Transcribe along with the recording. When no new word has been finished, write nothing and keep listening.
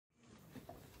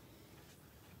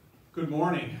Good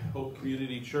morning, Hope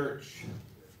Community Church.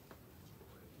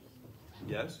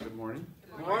 Yes, good morning.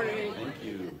 Good morning. Thank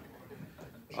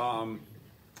you.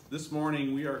 This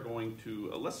morning we are going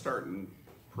to, let's start in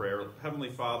prayer. Heavenly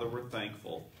Father, we're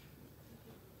thankful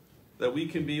that we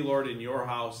can be, Lord, in your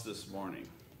house this morning,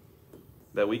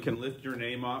 that we can lift your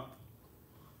name up.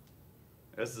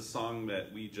 As the song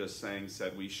that we just sang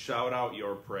said, we shout out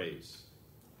your praise.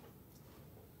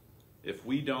 If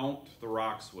we don't, the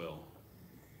rocks will.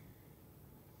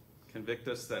 Convict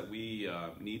us that we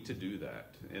need to do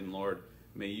that. And Lord,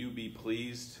 may you be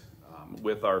pleased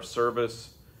with our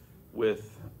service,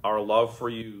 with our love for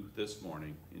you this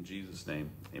morning. In Jesus' name,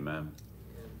 amen.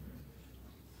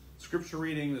 Scripture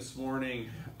reading this morning,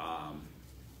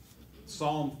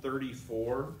 Psalm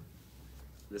 34.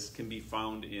 This can be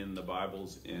found in the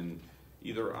Bibles in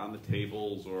either on the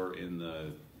tables or in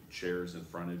the chairs in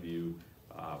front of you.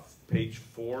 Page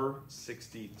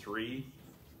 463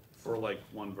 for like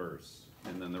one verse.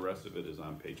 And then the rest of it is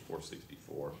on page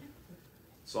 464.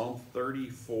 Psalm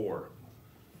 34.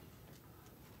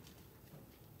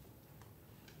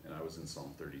 And I was in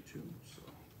Psalm 32. So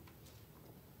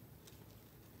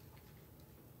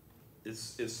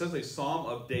it says a psalm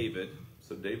of David.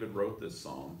 So David wrote this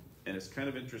psalm. And it's kind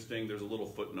of interesting. There's a little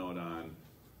footnote on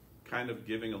kind of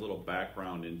giving a little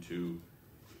background into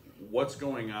what's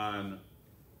going on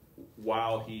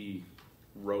while he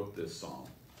wrote this psalm.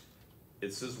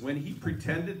 It says, when he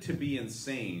pretended to be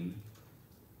insane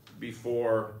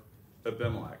before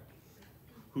Abimelech,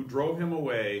 who drove him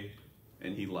away,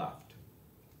 and he left.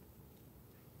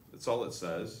 That's all it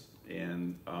says.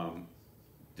 And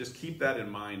just keep that in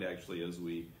mind, actually, as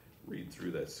we read through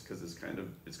this, because it's kind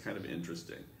of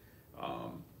interesting.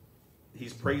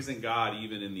 He's praising God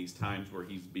even in these times where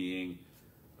he's being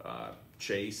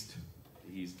chased,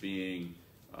 he's being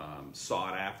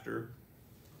sought after.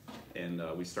 And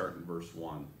we start in verse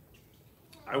 1.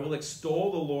 I will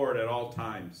extol the Lord at all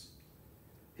times.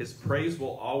 His praise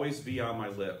will always be on my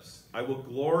lips. I will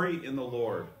glory in the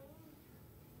Lord.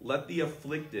 Let the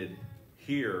afflicted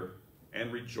hear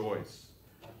and rejoice.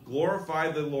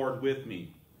 Glorify the Lord with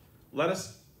me. Let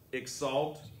us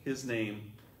exalt his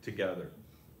name together.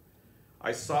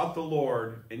 I sought the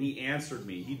Lord, and he answered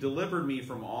me. He delivered me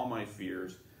from all my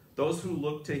fears. Those who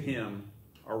look to him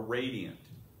are radiant.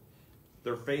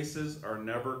 Their faces are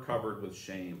never covered with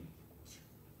shame.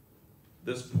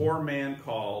 This poor man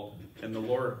called, and the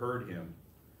Lord heard him.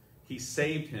 He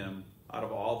saved him out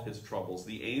of all his troubles.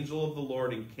 The angel of the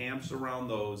Lord encamps around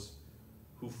those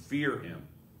who fear him,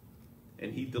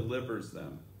 and he delivers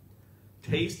them.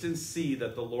 Taste and see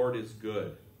that the Lord is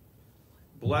good.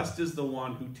 Blessed is the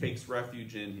one who takes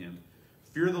refuge in him.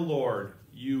 Fear the Lord,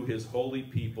 you his holy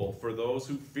people, for those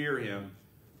who fear him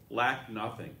lack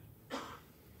nothing.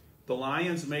 The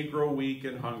lions may grow weak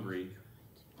and hungry,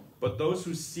 but those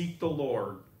who seek the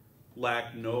Lord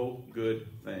lack no good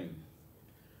thing.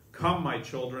 Come, my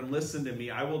children, listen to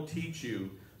me. I will teach you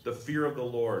the fear of the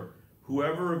Lord.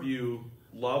 Whoever of you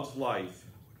loves life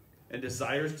and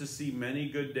desires to see many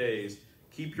good days,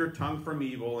 keep your tongue from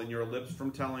evil and your lips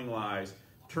from telling lies.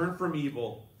 Turn from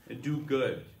evil and do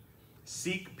good.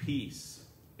 Seek peace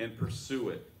and pursue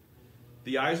it.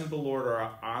 The eyes of the Lord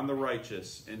are on the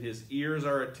righteous, and his ears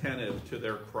are attentive to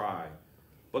their cry.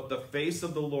 But the face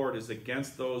of the Lord is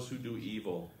against those who do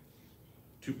evil,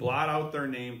 to blot out their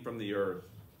name from the earth.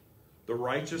 The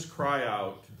righteous cry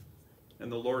out,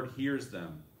 and the Lord hears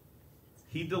them.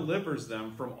 He delivers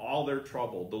them from all their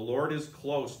trouble. The Lord is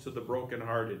close to the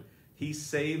brokenhearted. He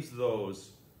saves those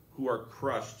who are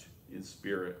crushed in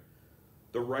spirit.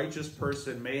 The righteous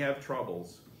person may have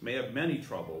many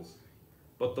troubles,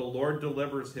 but the Lord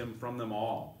delivers him from them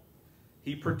all.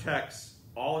 He protects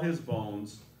all his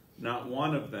bones. Not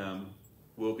one of them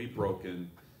will be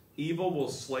broken. Evil will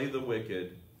slay the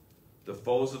wicked. The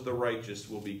foes of the righteous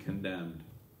will be condemned.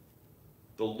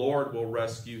 The Lord will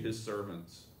rescue his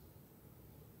servants.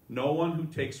 No one who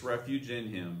takes refuge in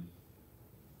him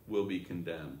will be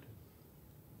condemned.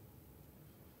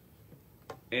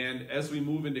 And as we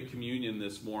move into communion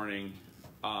this morning,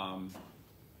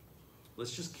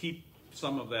 let's just keep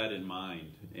some of that in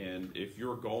mind. And if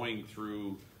you're going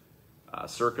through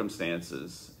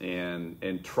circumstances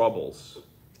and troubles,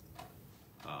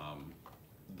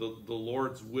 the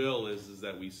Lord's will is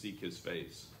that we seek his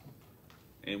face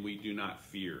and we do not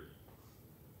fear.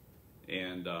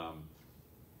 And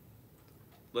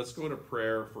let's go to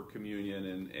prayer for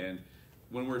communion. And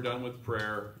when we're done with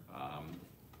prayer,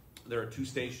 there are 2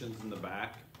 stations in the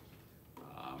back.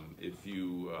 If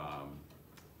you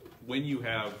when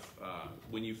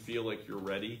you feel like you're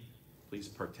ready, please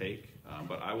partake.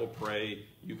 But I will pray.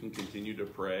 You can continue to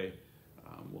pray.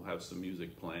 We'll have some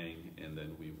music playing, and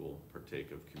then we will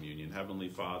partake of communion. Heavenly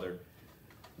Father,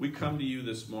 we come to you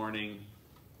this morning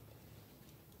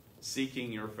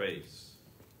seeking your face,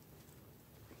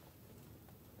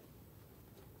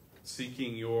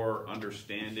 seeking your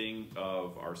understanding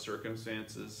of our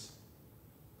circumstances,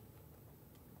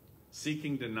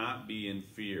 seeking to not be in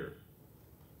fear,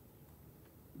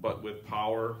 but with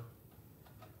power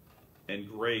and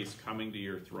grace coming to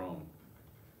your throne.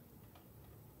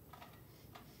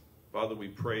 Father, we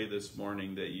pray this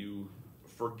morning that you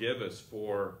forgive us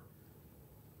for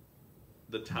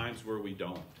the times where we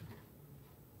don't,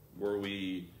 where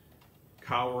we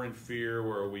cower in fear,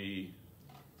 where we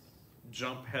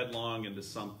jump headlong into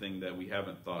something that we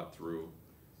haven't thought through.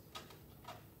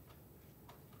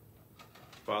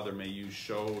 Father, may you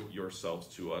show yourselves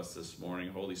to us this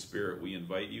morning. Holy Spirit, we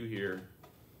invite you here.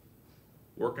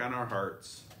 Work on our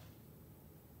hearts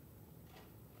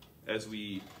as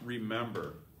we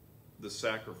remember the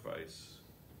sacrifice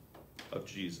of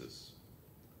Jesus.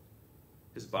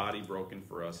 His body broken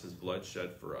for us, his blood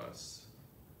shed for us,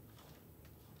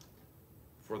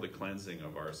 for the cleansing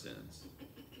of our sins.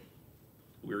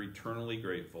 We're eternally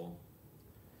grateful,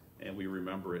 and we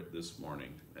remember it this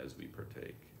morning as we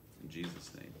partake. In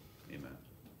Jesus' name, amen.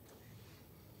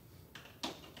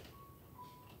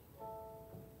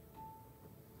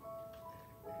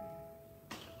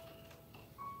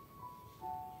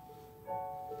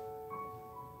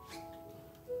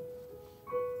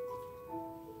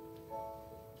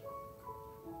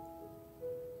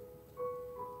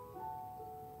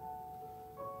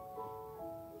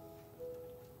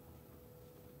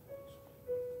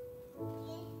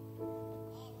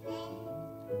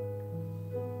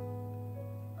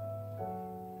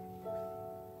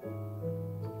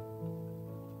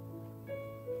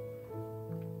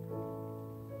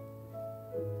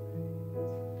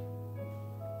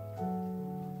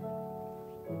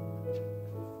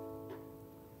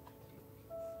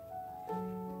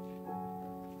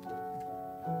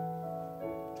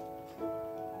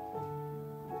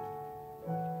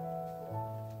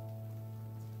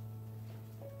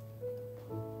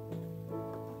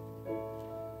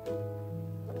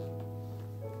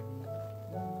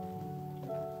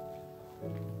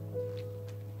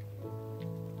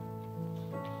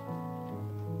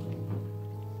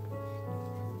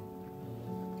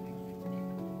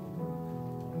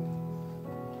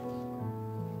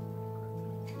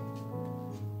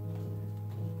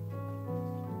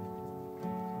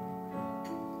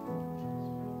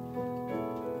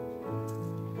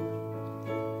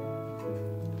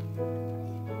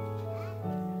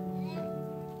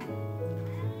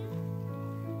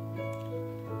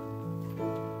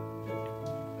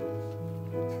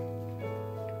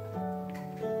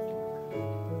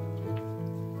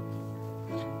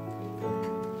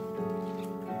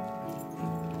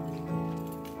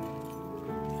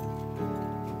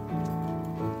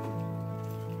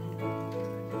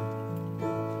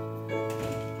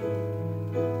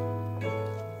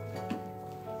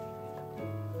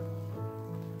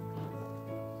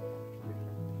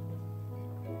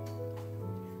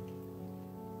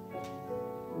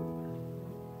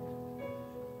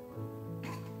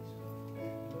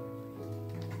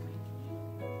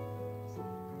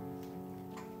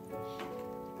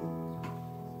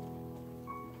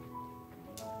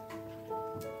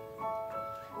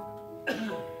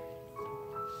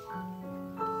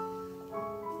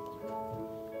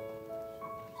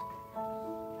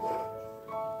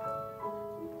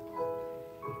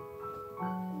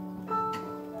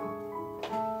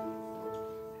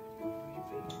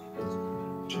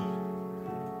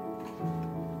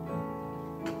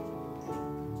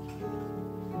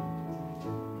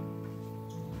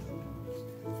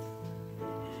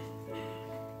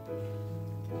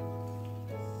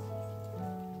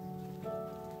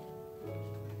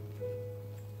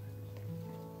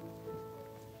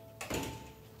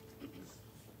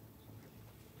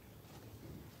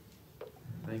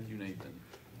 Thank you, Nathan.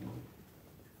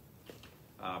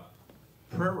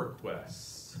 Prayer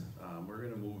requests. We're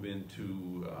going to move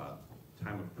into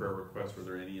time of prayer requests. Were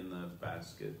there any in the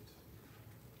basket?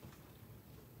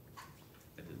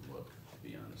 I didn't look, to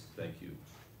be honest. Thank you.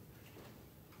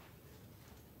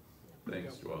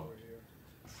 Thanks, Joel.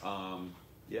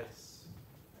 Yes.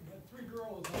 I got three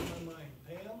girls on my mind.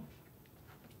 Pam,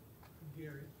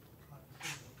 Gary,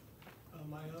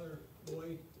 my other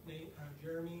boy, Nate,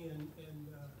 Jeremy, and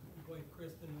his wife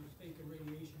Kristen, who's taking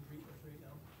radiation treatments right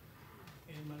now,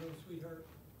 and my little sweetheart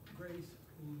Grace,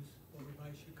 who's over by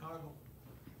Chicago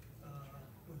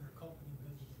with her company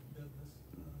business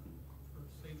for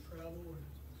safe travel, and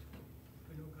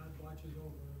we know God watches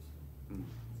over us.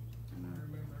 And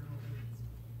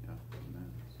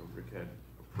had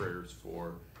prayers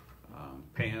for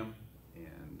Pam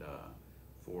and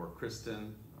for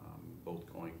Kristen,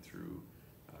 both going through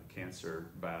cancer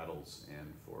battles,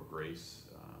 and for Grace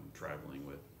traveling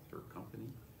with her company.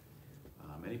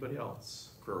 Anybody else?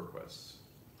 Prayer requests?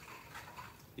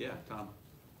 Yeah, Tom.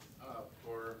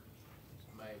 For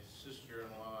my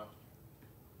sister-in-law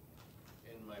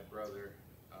and my brother,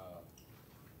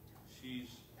 she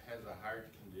has a heart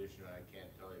condition. I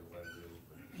can't tell you what it is,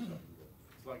 but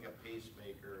it's like a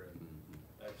pacemaker, and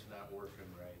that's not working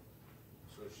right.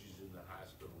 So she's in the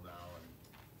hospital now. And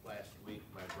last week,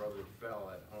 my brother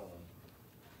fell at home,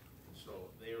 and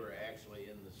so they were actually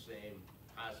in the same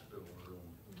hospital room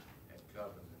at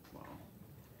Covenant. Wow.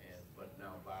 But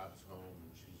now Bob's home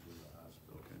and she's in the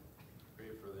hospital. Okay. Pray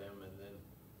for them, and then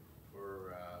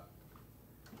for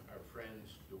our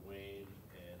friends Dwayne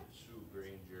and Sue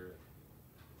Granger.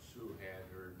 Sue had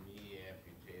her knee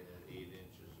amputated 8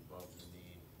 inches above the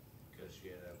knee because she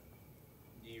had a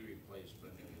knee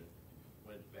replacement and it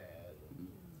went bad. And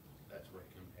that's what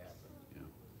can happen. Yeah.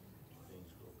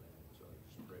 Things go bad, so I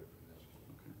just pray for this.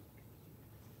 Okay.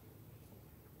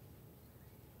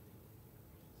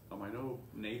 I know,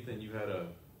 Nathan, you had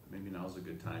maybe now's a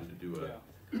good time to do a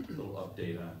little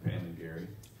update on Pam and Gary.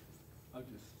 I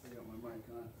got my mic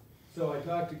on. So I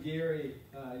talked to Gary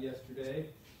yesterday,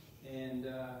 and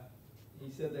he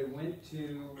said they went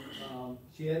to,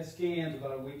 she had scans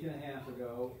about a week and a half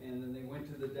ago, and then they went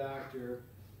to the doctor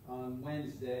on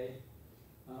Wednesday.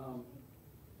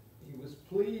 He was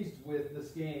pleased with the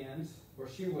scans, or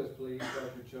she was pleased,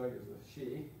 Dr. Chug is a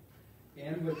she,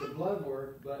 and with the blood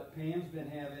work, but Pam's been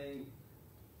having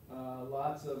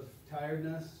lots of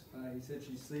tiredness. He said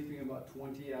she's sleeping about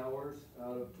 20 hours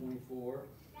out of 24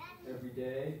 every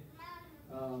day.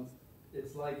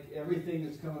 It's like everything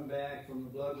that's coming back from the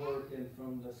blood work and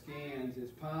from the scans is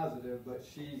positive, but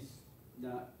she's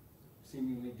not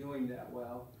seemingly doing that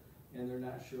well, and they're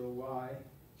not sure why.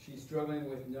 She's struggling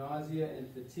with nausea and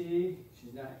fatigue.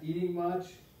 She's not eating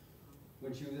much.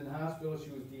 When she was in the hospital,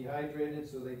 she was dehydrated,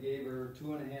 so they gave her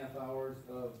 2.5 hours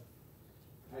of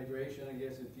hydration, I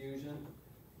guess, infusion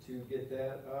to get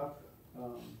that up.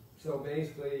 So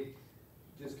basically,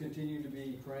 just continue to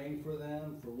be praying for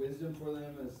them, for wisdom for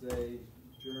them as they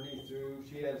journey through.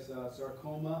 She has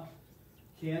sarcoma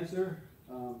cancer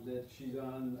that she's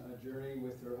on a journey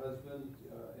with her husband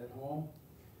at home.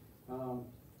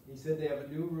 He said they have a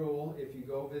new rule. If you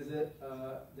go visit,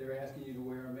 they're asking you to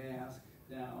wear a mask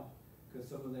now because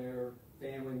some of their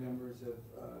family members have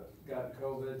gotten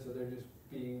COVID, so they're just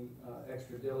being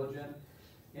extra diligent.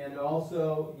 And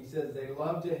also, he says they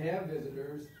love to have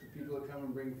visitors, the people that come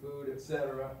and bring food,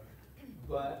 etc.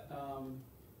 But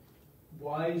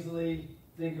wisely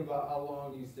think about how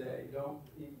long you stay.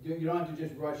 You don't have to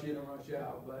just rush in and rush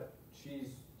out. But she's,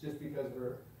 just because of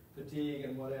her fatigue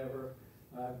and whatever,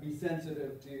 be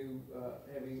sensitive to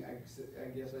having,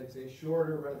 I guess I'd say,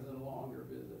 shorter rather than longer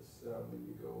visits when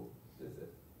you go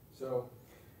visit. So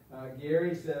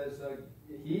Gary says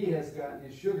he has gotten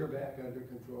his sugar back under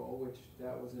control, which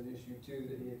that was an issue too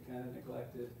that he had kind of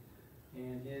neglected.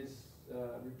 And his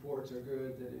reports are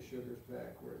good that his sugar's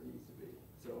back where it needs to be.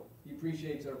 So he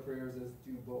appreciates our prayers, as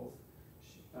do both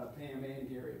Pam and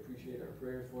Gary appreciate our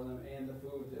prayers for them and the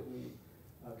food that we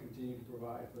continue to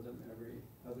provide for them every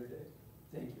other day.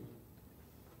 Thank you.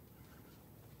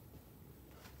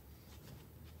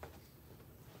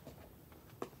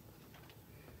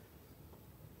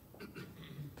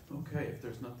 Okay, if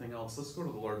there's nothing else, let's go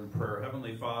to the Lord in prayer.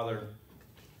 Heavenly Father,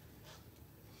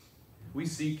 we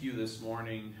seek you this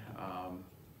morning,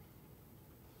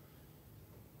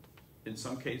 in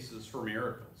some cases for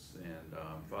miracles. And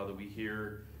Father, we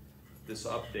hear this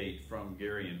update from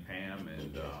Gary and Pam,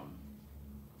 and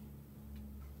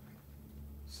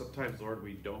sometimes, Lord,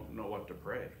 we don't know what to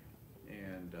pray.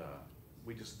 And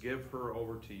we just give her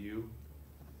over to you.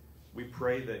 We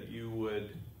pray that you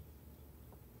would,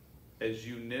 as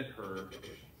you knit her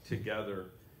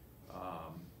together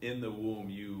in the womb,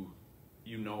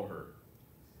 you know her.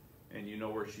 And you know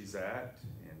where she's at.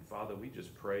 And Father, we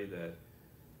just pray that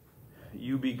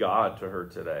you be God to her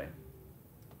today.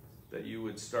 That you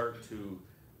would start to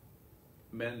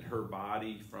mend her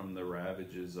body from the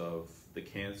ravages of the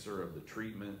cancer, of the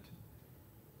treatment.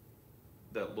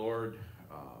 That, Lord,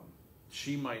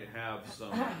 she might have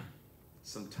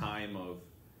some time of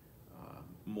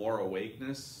more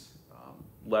awakeness,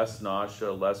 less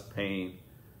nausea, less pain.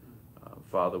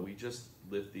 Father, we just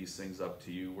lift these things up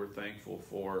to you. We're thankful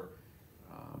for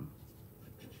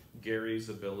Gary's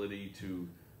ability to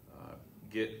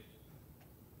get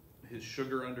his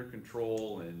sugar under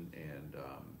control and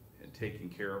taking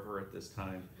care of her at this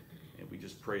time. And we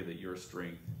just pray that your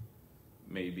strength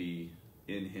may be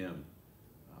in him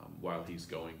while he's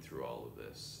going through all of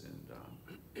this.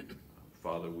 And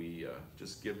Father, we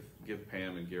just give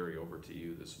Pam and Gary over to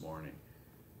you this morning.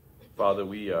 Father,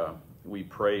 we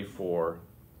pray for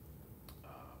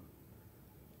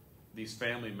these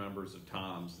family members of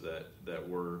Tom's that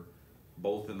were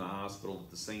both in the hospital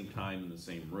at the same time in the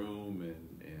same room,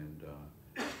 and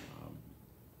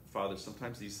Father,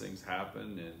 sometimes these things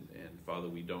happen, and Father,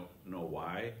 we don't know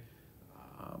why.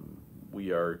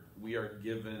 We are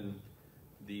given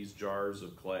these jars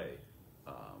of clay,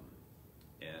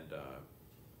 and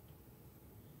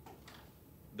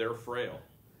they're frail.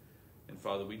 And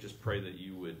Father, we just pray that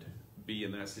you would be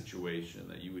in that situation,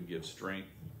 that you would give strength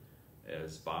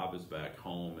as Bob is back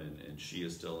home and she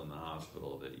is still in the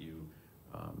hospital, that you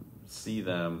see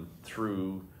them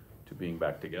through to being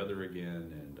back together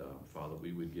again. And Father,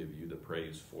 we would give you the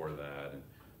praise for that. And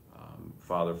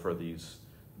Father, for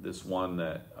this one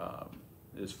that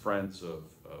is friends of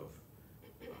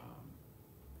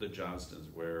the Johnstons,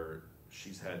 where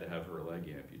she's had to have her leg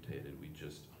amputated,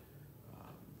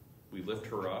 we lift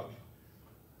her up.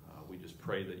 We just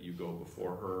pray that you go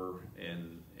before her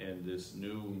and this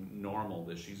new normal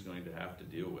that she's going to have to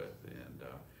deal with. And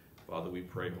Father, we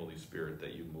pray, Holy Spirit,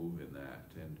 that you move in that.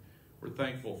 And we're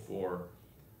thankful for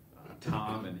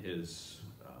Tom and his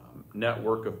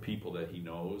network of people that he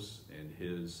knows, and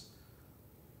his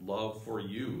love for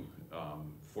you,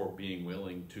 for being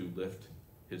willing to lift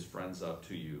his friends up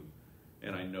to you.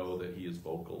 And I know that he is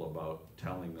vocal about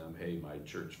telling them, hey, my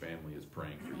church family is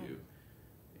praying for you.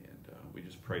 And we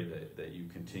just pray that you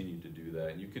continue to do that,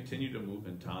 and you continue to move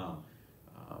in Tom.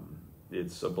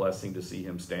 It's a blessing to see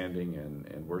him standing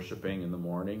and worshiping in the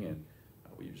morning, and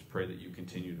we just pray that you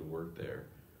continue to work there.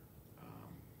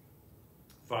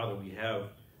 Father, we have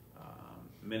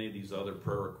many of these other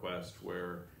prayer requests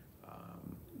where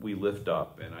we lift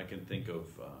up, and I can think of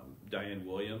Diane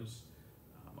Williams.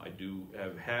 I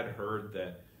have had heard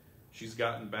that she's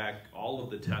gotten back all of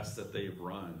the tests that they've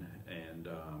run, and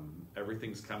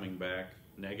everything's coming back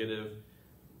negative.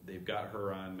 They've got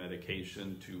her on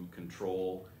medication to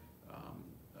control,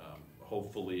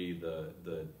 hopefully,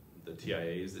 the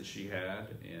TIAs that she had,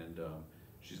 and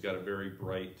she's got a very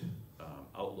bright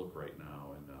outlook right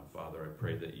now. And Father, I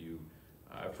pray that you,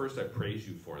 first I praise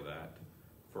you for that,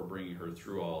 for bringing her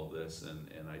through all of this,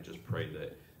 and I just pray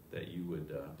that you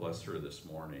would bless her this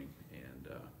morning and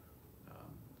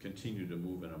continue to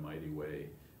move in a mighty way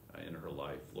in her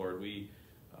life. Lord, we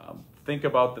think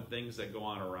about the things that go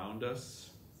on around us,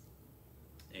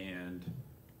 and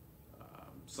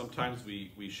sometimes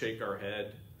we shake our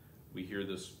head. We hear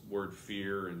this word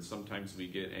fear, and sometimes we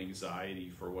get anxiety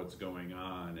for what's going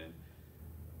on. And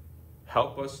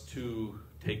help us to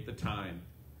take the time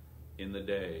in the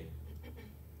day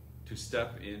to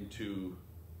step into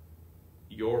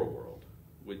your world,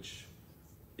 which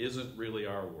isn't really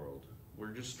our world.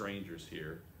 We're just strangers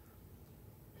here.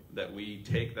 That we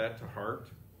take that to heart,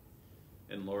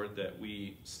 and Lord, that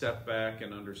we step back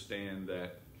and understand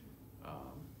that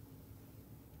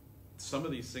some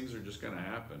of these things are just going to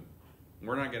happen.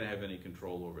 We're not going to have any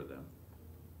control over them.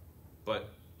 But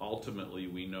ultimately,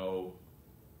 we know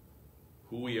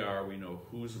who we are, we know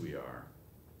whose we are.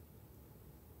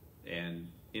 And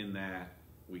in that,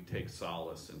 we take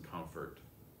solace and comfort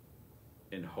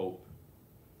and hope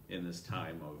in this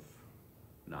time of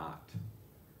not.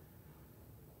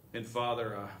 And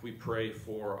Father, we pray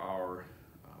for our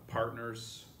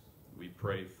partners. We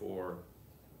pray for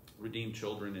redeemed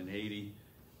children in Haiti.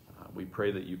 We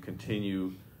pray that you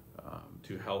continue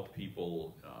to help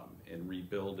people in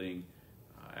rebuilding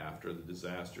after the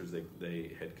disasters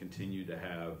they had continued to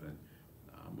have. And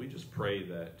we just pray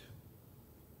that,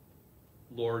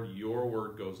 Lord, your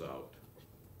word goes out,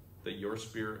 that your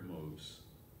spirit moves,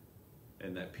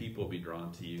 and that people be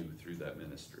drawn to you through that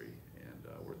ministry.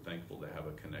 And we're thankful to have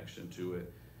a connection to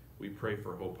it. We pray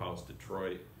for Hope House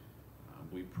Detroit.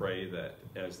 We pray that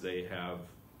as they have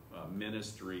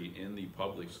ministry in the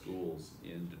public schools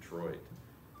in Detroit,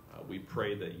 we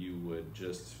pray that you would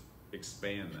just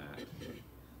expand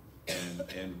that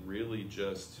and really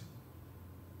just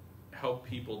help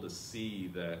people to see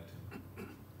that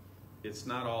it's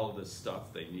not all of this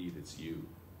stuff they need, it's you.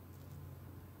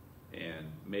 And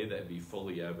may that be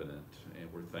fully evident.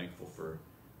 And we're thankful for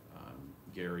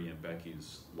Gary and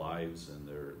Becky's lives and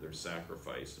their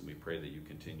sacrifice, and we pray that you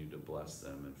continue to bless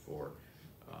them. And for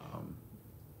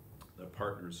the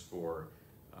partners, for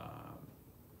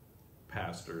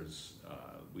pastors,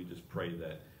 we just pray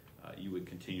that you would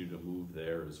continue to move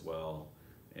there as well,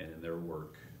 and in their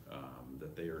work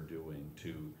that they are doing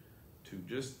to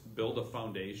just build a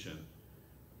foundation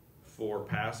for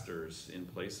pastors in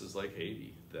places like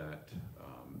Haiti that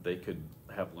they could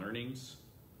have learnings,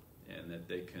 and that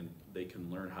they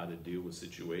can learn how to deal with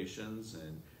situations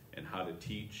and how to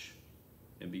teach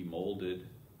and be molded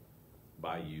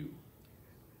by you.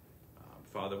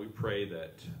 Father, we pray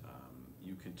that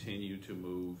you continue to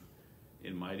move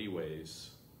in mighty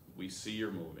ways. We see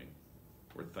you're moving.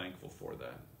 We're thankful for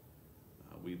that.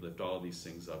 We lift all of these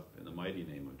things up in the mighty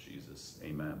name of Jesus.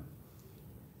 Amen.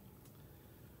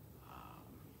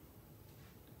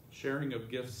 Sharing of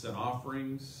gifts and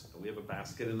offerings. We have a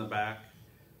basket in the back.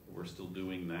 We're still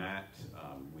doing that.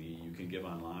 You can give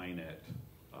online at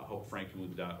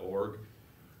hopefrankenmuth.org,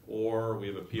 or we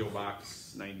have a P.O.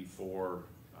 Box 94,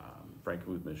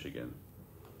 Frankenmuth, Michigan.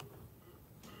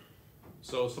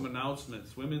 So some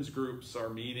announcements. Women's groups are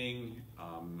meeting,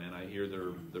 and I hear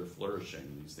they're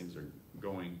flourishing. These things are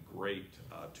going great.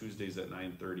 Tuesdays at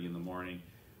 9:30 in the morning,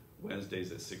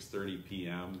 Wednesdays at 6:30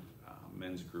 p.m.,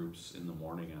 men's groups in the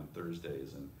morning on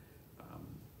Thursdays. And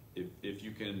if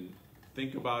you can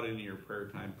think about it in your prayer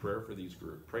time, pray for these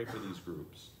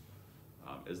groups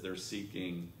as they're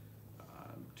seeking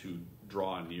to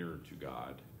draw nearer to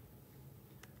God.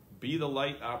 Be the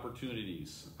Light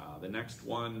opportunities. The next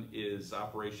one is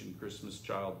Operation Christmas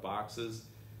Child Boxes.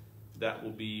 That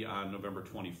will be on November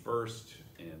 21st,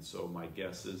 and so my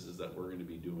guess is that we're going to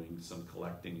be doing some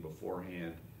collecting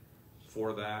beforehand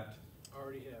for that.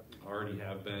 Already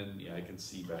have been. Yeah, I can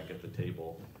see back at the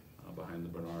table behind the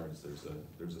Bernards.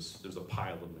 There's a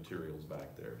pile of materials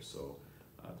back there. So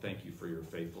thank you for your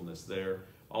faithfulness there.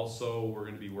 Also, we're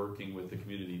going to be working with the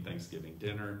community Thanksgiving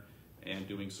dinner and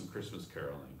doing some Christmas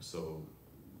caroling. So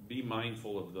be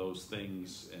mindful of those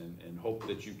things and hope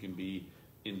that you can be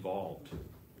involved.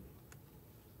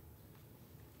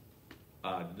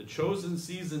 The Chosen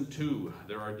Season 2,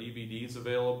 there are DVDs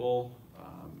available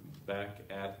back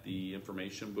at the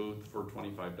information booth for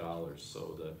 $25.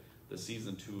 So the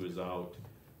Season 2 is out.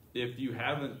 If you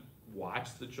haven't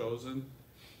watched The Chosen,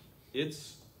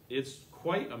 it's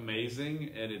quite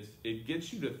amazing, and it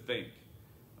gets you to think.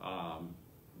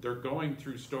 They're going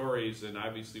through stories, and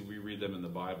obviously we read them in the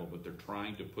Bible, but they're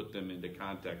trying to put them into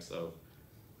context of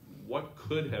what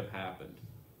could have happened.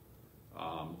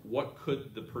 What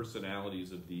could the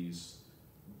personalities of these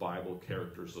Bible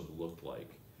characters have looked like?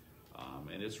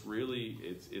 And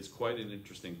it's quite an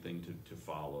interesting thing to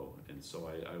follow. And so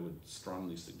I would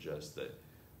strongly suggest that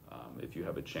if you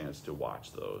have a chance to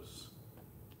watch those.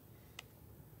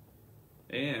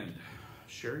 And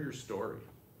share your story.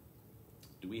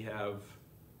 Do we have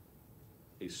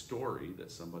a story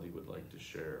that somebody would like to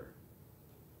share?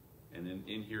 And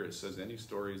in here it says any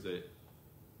stories that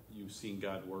you've seen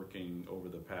God working over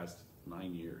the past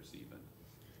 9 years even.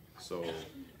 So,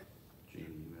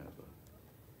 Jean, you have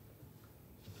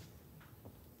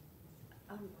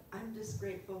I'm just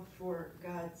grateful for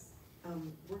God's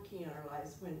working in our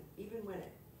lives even when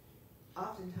it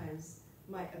oftentimes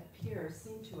might appear,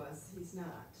 seem to us, He's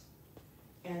not.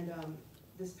 And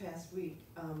this past week,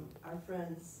 our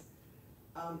friends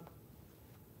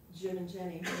Jim and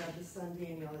Jenny, who have the son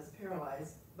Daniel that's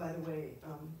paralyzed. By the way,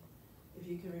 if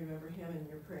you can remember him in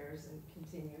your prayers and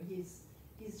continue, he's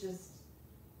just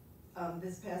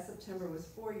this past September was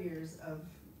 4 years of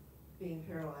being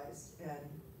paralyzed,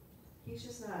 and he's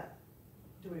just not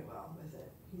doing well with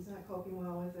it. He's not coping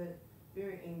well with it.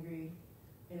 Very angry,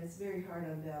 and it's very hard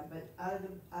on them. But out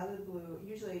of the blue,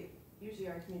 usually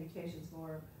our communication's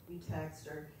more we text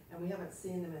and we haven't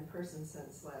seen them in person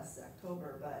since last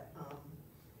October. But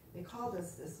they called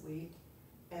us this week,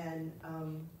 and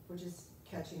we're just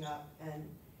catching up. And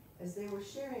as they were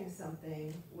sharing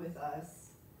something with us,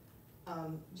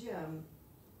 Jim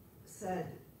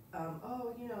said,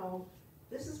 "Oh, you know,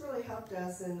 this has really helped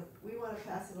us, and we want to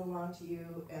pass it along to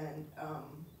you." And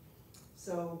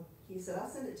so he said, "I'll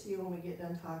send it to you when we get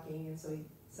done talking." And so he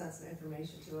sent some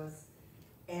information to us.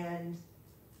 And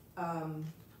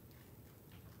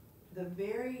the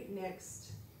very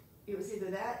next, it was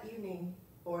either that evening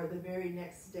or the very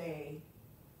next day,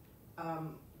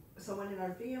 someone in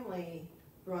our family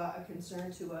brought a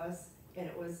concern to us, and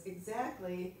it was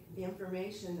exactly the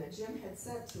information that Jim had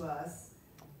sent to us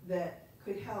that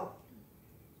could help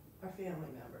our family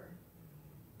member.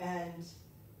 And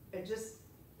it just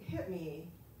hit me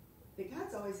that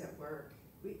God's always at work.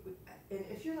 And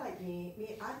if you're like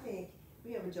me, I think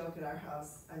we have a joke at our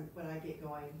house when I get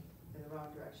going in the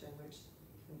wrong direction, which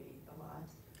can be a lot,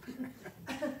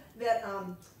 that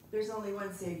there's only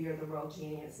one savior of the world,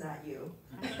 Jeannie, and it's not you.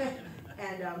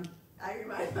 And I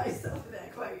remind myself of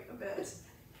that quite a bit.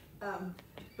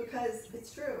 Because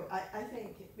it's true. I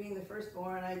think being the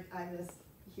firstborn, I'm this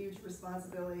huge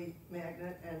responsibility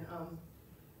magnet, and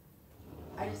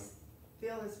I just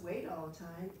feel this weight all the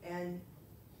time, and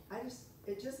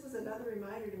it just was another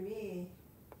reminder to me,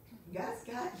 God's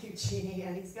got you, Jeannie,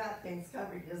 and He's got things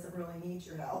covered. He doesn't really need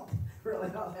your help, really,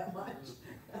 all that much.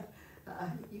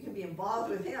 You can be involved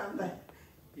with Him, but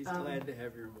He's glad to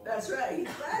have your involvement. that's right. He's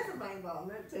glad for my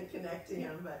involvement to connect to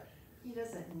Him, but He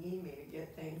doesn't need me to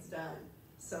get things done.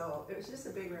 So it was just a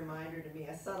big reminder to me,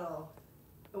 a subtle,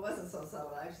 it wasn't so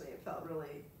subtle actually, it felt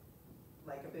really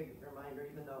like a big reminder,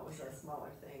 even though it was a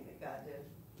smaller thing that God did.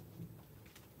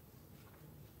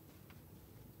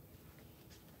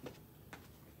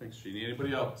 Thanks, Jeannie.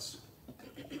 Anybody else?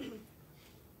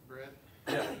 Brett,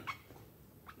 Yeah.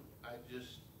 I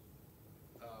just,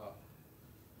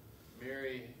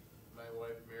 Mary, my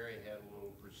wife Mary had a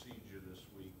little procedure this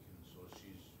week, and so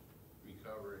she's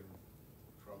recovering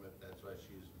from it. That's why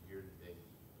she isn't here today.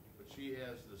 But she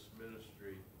has this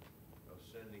ministry of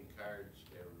sending cards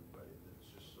to everybody that's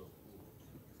just so cool.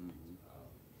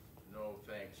 No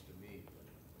thanks to me, but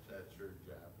that's her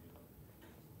job, you know.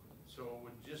 So it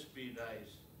would just be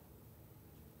nice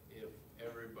if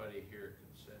everybody here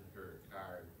could send her a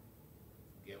card,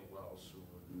 get well soon,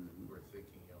 we're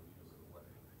thinking of you or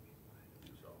whatever.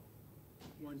 So,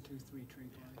 123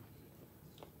 Trink Line.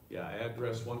 Yeah,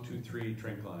 address 123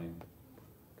 Trink Line,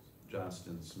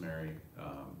 Johnston's Mary.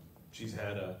 She's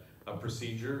had a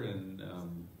procedure, and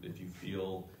if you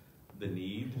feel the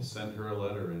need, send her a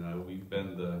letter. And we've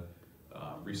been the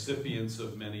recipients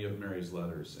of many of Mary's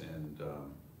letters, and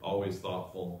always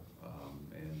thoughtful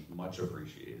and much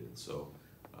appreciated. So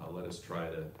let us try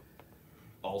to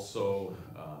also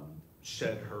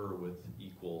shed her with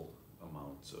equal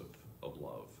amounts of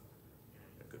love.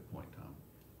 A good point, Tom.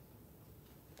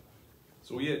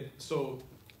 So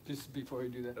Just before you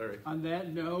do that, all right. on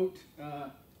that note,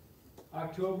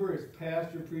 October is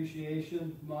Pastor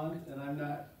Appreciation Month, and I'm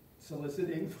not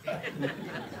soliciting.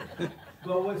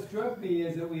 But what struck me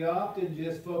is that we often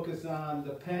just focus on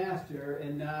the pastor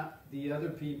and not the other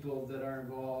people that are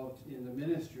involved in the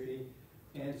ministry.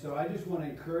 And so I just want to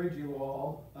encourage you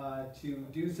all to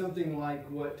do something like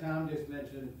what Tom just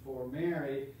mentioned for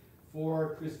Mary,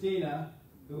 for Christina,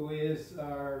 who is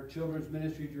our children's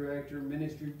ministry director,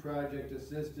 ministry project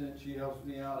assistant. She helps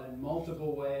me out in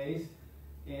multiple ways.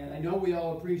 And I know we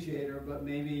all appreciate her, but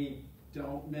maybe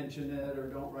don't mention it or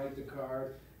don't write the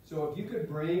card. So if you could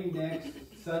bring next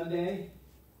Sunday,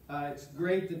 it's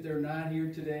great that they're not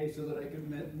here today so that I could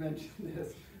mention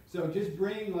this. So just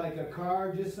bring like a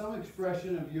card, just some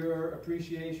expression of your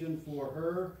appreciation for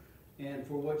her and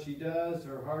for what she does,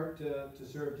 her heart to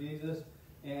serve Jesus,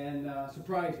 and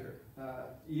surprise her.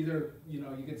 Either,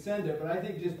 you could send it, but I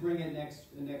think just bring it next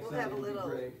Sunday would be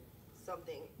great.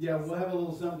 Something. Yeah, we'll have a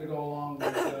little something to go along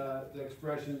with the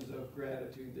expressions of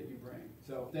gratitude that you bring.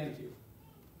 So thank you.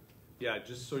 Yeah,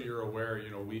 just so you're aware,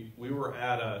 we were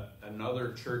at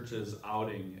another church's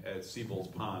outing at Siebel's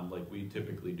Pond, like we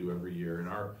typically do every year, and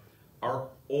our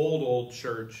old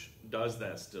church does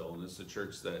that still, and it's a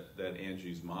church that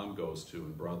Angie's mom goes to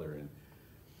and brother, and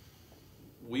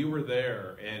we were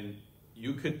there, and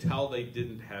you could tell they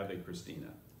didn't have a Christina.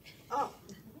 Oh.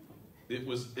 It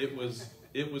was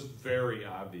very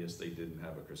obvious they didn't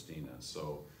have a Christina,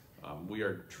 so we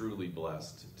are truly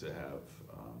blessed to have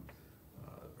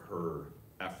her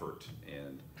effort,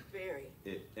 and Very.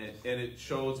 it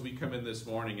shows. We come in this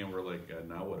morning and we're like,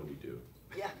 now what do we do?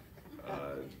 Yeah.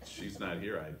 She's not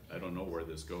here. I don't know where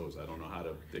this goes. I don't know how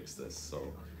to fix this.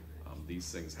 So these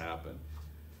things happen.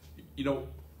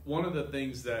 One of the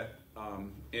things that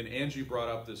and Angie brought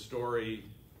up this story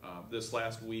this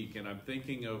last week, and I'm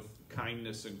thinking of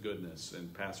kindness and goodness,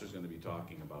 and Pastor's going to be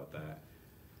talking about that.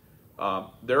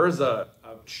 There is a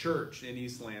church in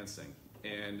East Lansing,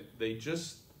 and they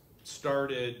just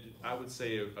started, I would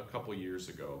say, a couple years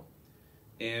ago.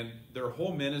 And their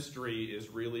whole ministry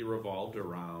is really revolved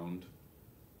around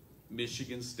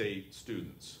Michigan State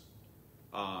students.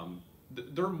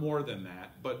 They're more than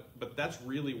that, but that's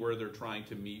really where they're trying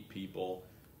to meet people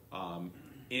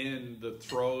in the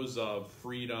throes of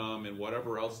freedom and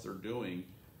whatever else they're doing.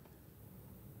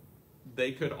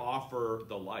 They could offer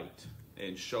the light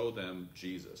and show them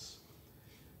Jesus.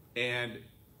 And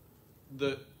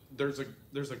there's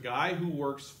a guy who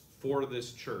works for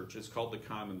this church. It's called the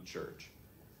Common Church.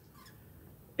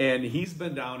 And he's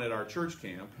been down at our church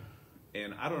camp,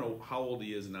 and I don't know how old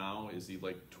he is now. Is he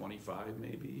like 25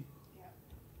 maybe?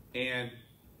 Yeah. And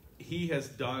he has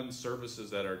done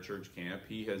services at our church camp.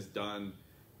 He has done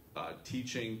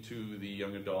teaching to the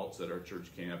young adults at our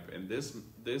church camp. And this,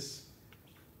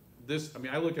 I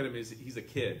mean, I look at him as he's a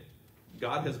kid.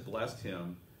 God has blessed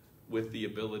him with the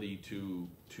ability to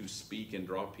speak and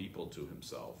draw people to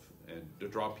himself and to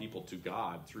draw people to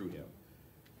God through him.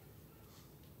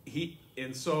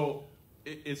 So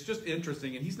it's just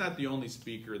interesting, and he's not the only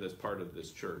speaker that's part of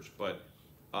this church, but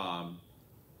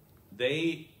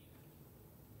they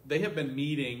have been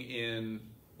meeting in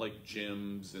like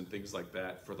gyms and things like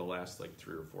that for the last like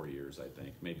 3 or 4 years, I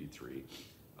think, maybe 3.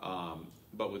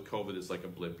 But with COVID, it's like a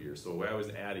blip year. So I always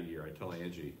add a year. I tell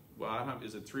Angie, well,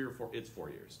 is it 3 or 4? It's 4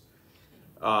 years.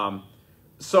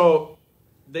 So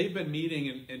they've been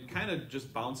meeting and kind of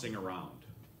just bouncing around.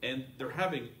 And they're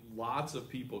having lots of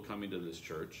people coming to this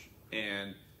church.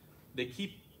 And they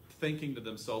keep thinking to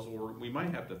themselves, well, we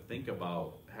might have to think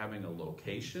about having a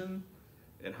location.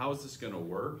 And how is this going to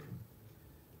work?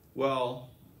 Well,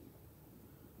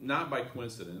 not by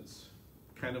coincidence,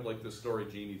 kind of like the story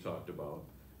Jeannie talked about.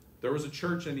 There was a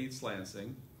church in East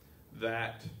Lansing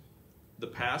that the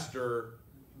pastor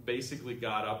basically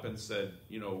got up and said,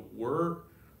 you know, we're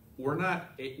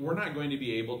not going to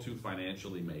be able to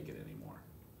financially make it anymore.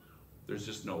 There's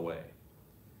just no way.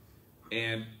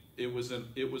 And it was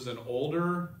an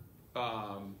older.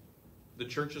 The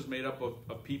church is made up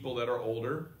of people that are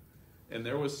older, and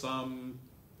there was some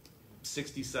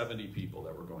 60, 70 people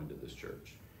that were going to this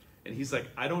church. And he's like,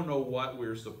 I don't know what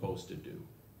we're supposed to do.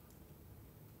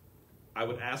 I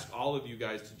would ask all of you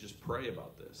guys to just pray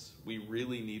about this. We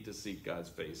really need to seek God's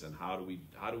face, and how do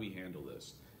we handle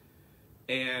this?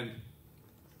 And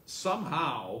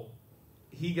somehow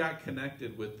he got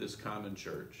connected with this common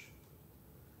church,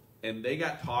 and they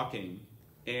got talking,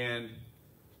 and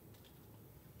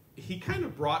he kind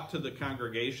of brought to the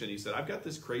congregation, he said, I've got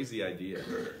this crazy idea.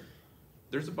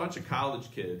 There's a bunch of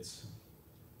college kids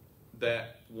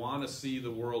that want to see the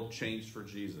world changed for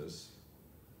Jesus.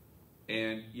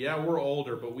 And yeah, we're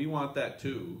older, but we want that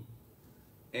too.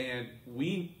 And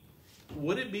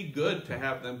would it be good to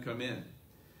have them come in?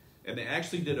 And they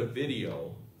actually did a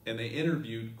video, and they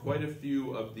interviewed quite a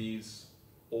few of these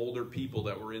older people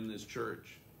that were in this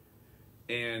church.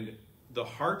 And the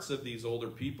hearts of these older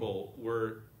people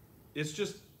it's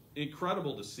just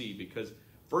incredible to see, because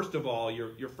first of all,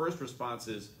 your first response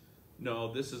is,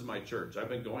 no, this is my church. I've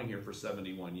been going here for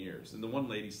 71 years. And the one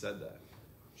lady said that.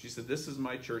 She said, this is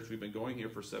my church. We've been going here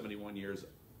for 71 years.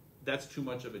 That's too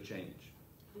much of a change.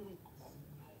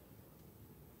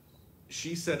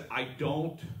 She said, I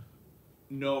don't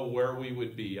know where we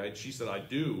would be. She said, I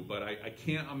do, but I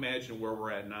can't imagine where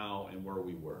we're at now and where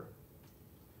we were.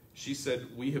 She said,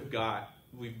 we've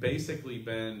basically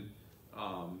been,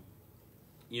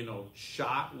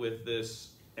 shot with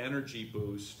this energy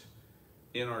boost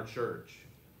in our church.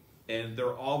 And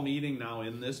they're all meeting now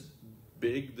in this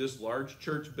large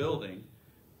church building.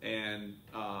 And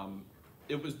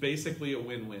it was basically a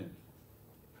win-win.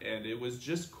 And it was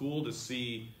just cool to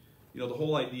see, the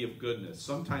whole idea of goodness.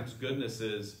 Sometimes goodness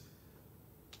is,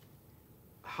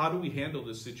 how do we handle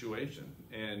this situation?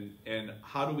 And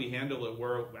how do we handle it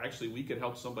where actually we could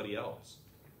help somebody else?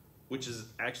 Which is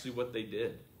actually what they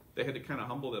did. They had to kind of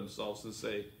humble themselves and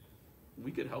say, we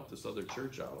could help this other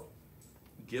church out,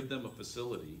 give them a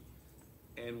facility,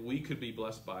 and we could be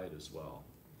blessed by it as well.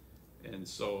 And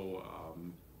so,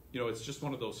 it's just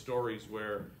one of those stories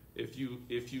where if you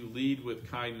lead with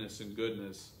kindness and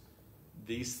goodness,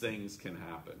 these things can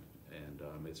happen. And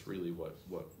it's really what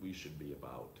we should be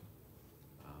about.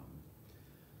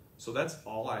 So that's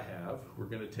all I have. We're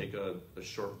going to take a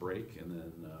short break, and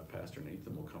then Pastor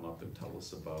Nathan will come up and tell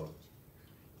us about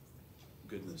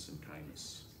goodness and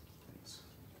kindness. Thanks.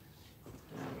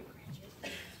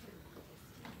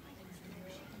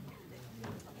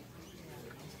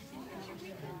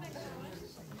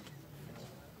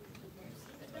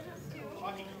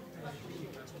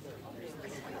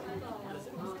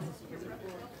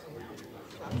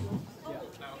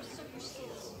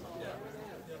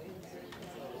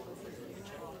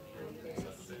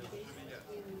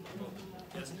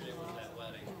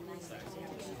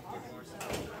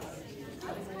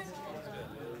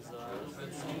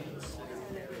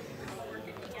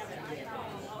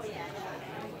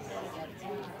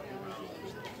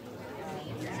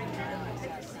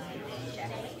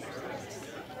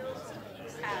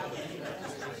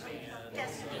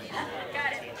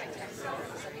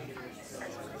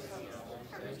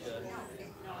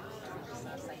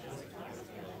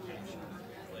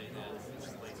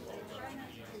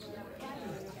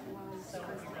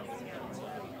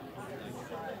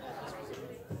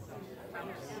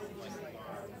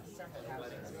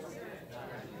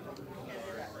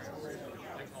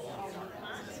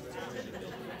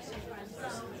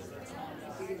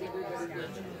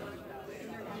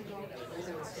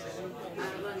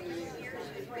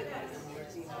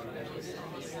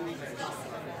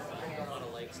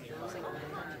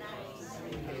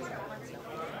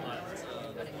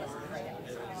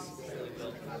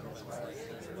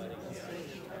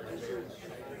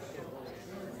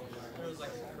 was like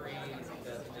a parade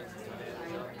that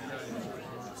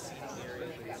seating area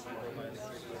that you go by the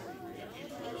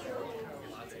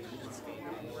lots of people skating.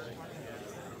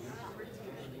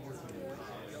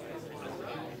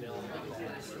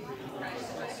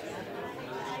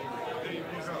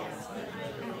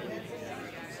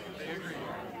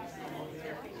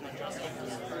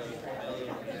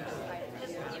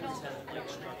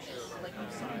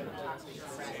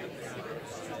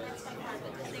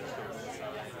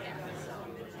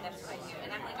 That's what I do.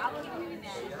 And I'm like, I'll keep doing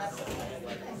that. I'm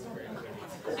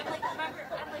like, remember,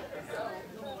 I'm like,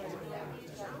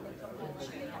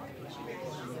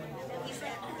 he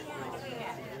said, oh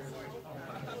yeah.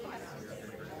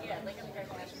 Yeah, like at the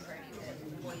graduation party, the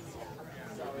boys had come.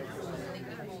 So they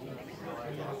came home.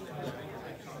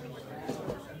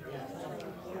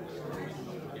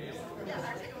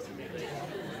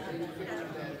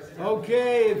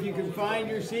 Okay, if you can find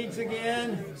your seats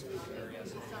again.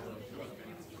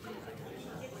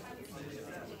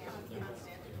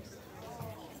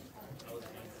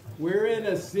 We're in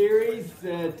a series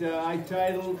that I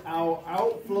titled Our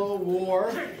Outflow War,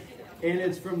 and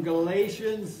it's from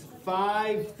Galatians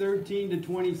 5:13 to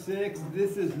 26.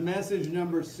 This is message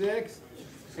number 6.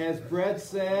 As Brett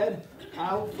said,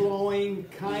 outflowing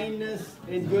kindness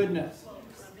and goodness.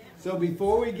 So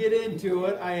before we get into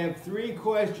it, I have 3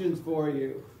 questions for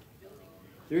you.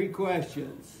 3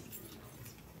 questions.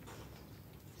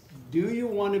 Do you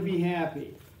want to be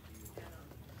happy?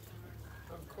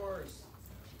 Of course.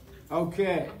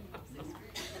 Okay.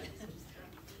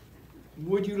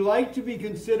 Would you like to be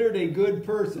considered a good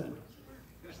person?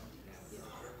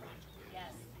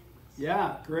 Yes.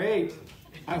 Yeah, great.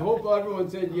 I hope everyone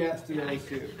said yes to those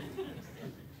 2.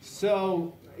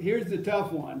 So here's the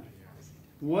tough one.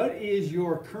 What is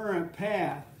your current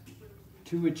path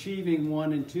to achieving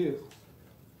 1 and 2?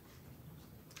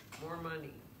 More money.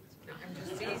 No, I'm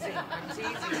just teasing. I'm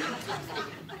teasing.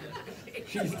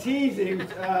 She's teasing.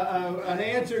 An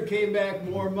answer came back,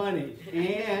 more money.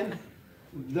 And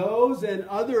those and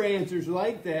other answers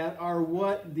like that are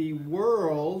what the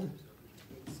world,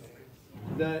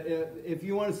 if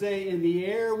you want to say in the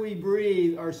air we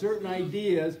breathe, are certain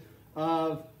ideas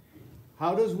of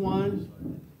how does one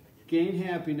gain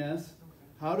happiness,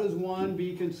 how does one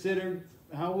be considered,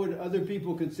 how would other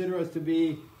people consider us to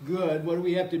be good, what do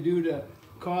we have to do to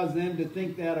cause them to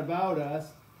think that about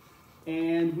us,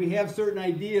 and we have certain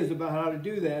ideas about how to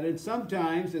do that, and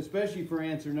sometimes, especially for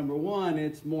answer number 1,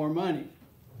 it's more money.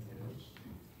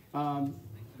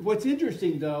 What's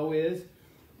interesting though is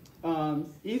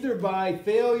either by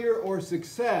failure or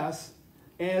success,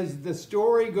 as the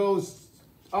story goes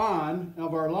on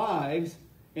of our lives,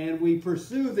 and we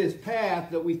pursue this path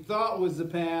that we thought was the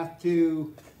path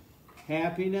to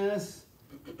happiness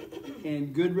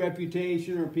and good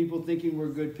reputation, or people thinking we're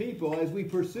good people, as we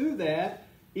pursue that,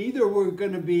 either we're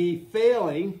going to be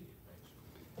failing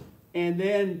and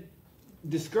then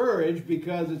discouraged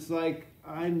because it's like,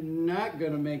 I'm not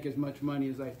going to make as much money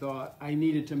as I thought I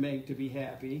needed to make to be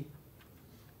happy,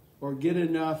 or get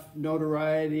enough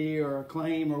notoriety or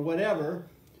acclaim or whatever.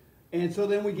 And so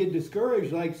then we get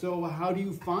discouraged, like, so how do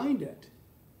you find it?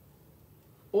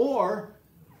 Or,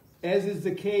 as is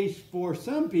the case for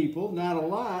some people, not a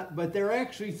lot, but they're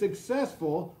actually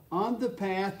successful on the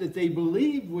path that they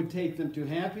believed would take them to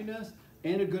happiness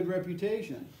and a good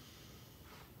reputation.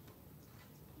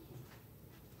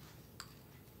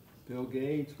 Bill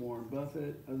Gates, Warren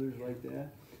Buffett, others like that.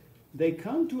 They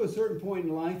come to a certain point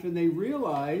in life and they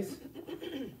realize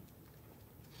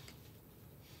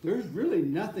there's really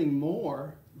nothing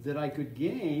more that I could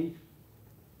gain.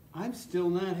 I'm still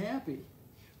not happy.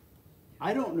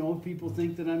 I don't know if people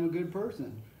think that I'm a good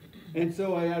person. And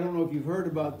so I don't know if you've heard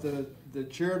about the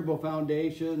charitable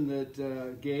foundation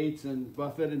that Gates and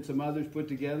Buffett and some others put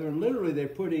together. And literally they're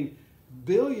putting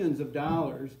billions of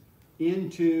dollars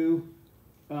into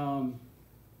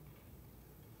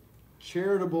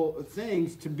charitable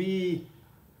things to be,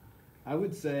 I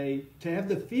would say, to have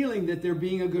the feeling that they're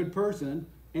being a good person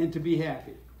and to be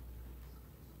happy.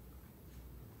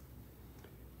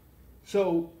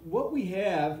 So what we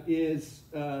have is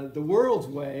the world's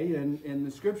way, and in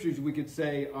the scriptures we could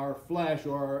say our flesh,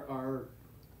 or our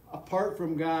apart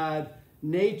from God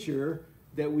nature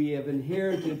that we have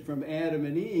inherited from Adam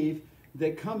and Eve,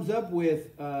 that comes up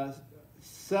with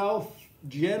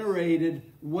self-generated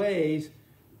ways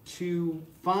to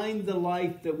find the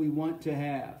life that we want to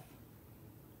have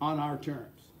on our terms.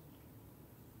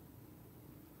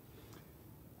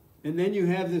 And then you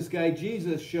have this guy,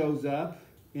 Jesus, shows up,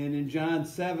 and in John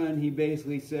 7, he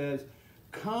basically says,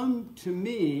 "Come to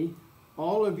me,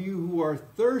 all of you who are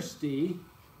thirsty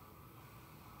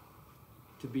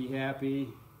to be happy,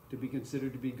 to be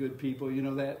considered to be good people, you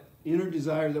know, that inner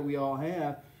desire that we all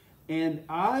have, and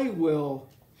I will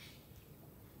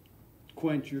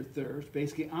quench your thirst.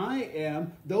 Basically,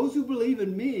 those who believe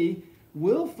in me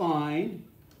will find,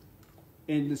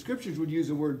 and the scriptures would use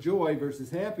the word joy versus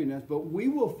happiness, but we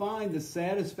will find the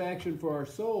satisfaction for our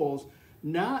souls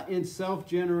not in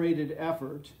self-generated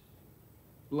effort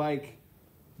like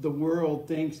the world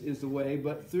thinks is the way,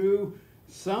 but through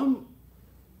some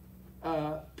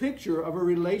picture of a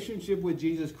relationship with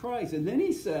Jesus Christ. And then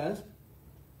he says,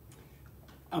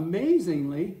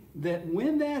 amazingly, that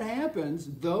when that happens,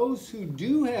 those who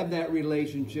do have that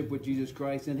relationship with Jesus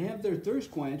Christ and have their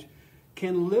thirst quenched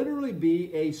can literally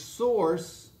be a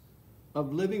source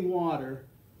of living water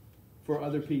for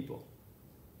other people.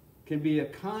 Can be a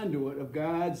conduit of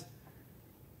God's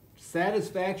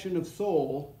satisfaction of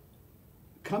soul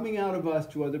coming out of us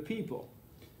to other people.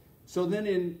 So then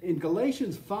in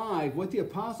Galatians 5, what the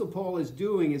Apostle Paul is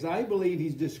doing is, I believe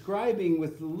he's describing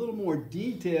with a little more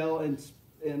detail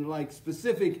and like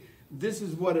specific, this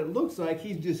is what it looks like.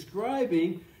 He's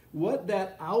describing what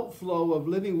that outflow of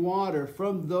living water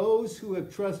from those who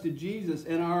have trusted Jesus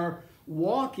and are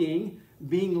walking,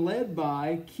 being led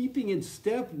by, keeping in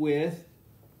step with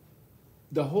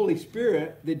the Holy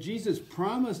Spirit that Jesus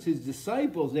promised his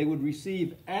disciples they would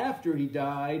receive after he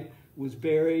died, was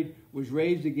buried, was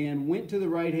raised again, went to the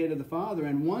right hand of the Father.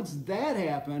 And once that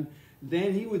happened,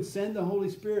 then he would send the Holy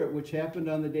Spirit, which happened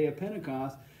on the day of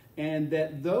Pentecost, and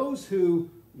that those who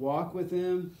walk with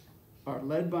him, are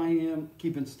led by him,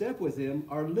 keep in step with him,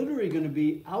 are literally going to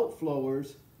be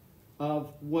outflowers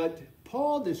of what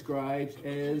Paul describes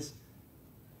as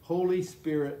Holy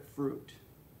Spirit fruit.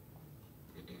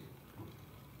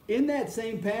 In that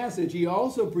same passage, he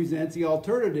also presents the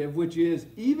alternative, which is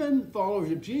even followers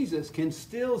of Jesus can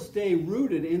still stay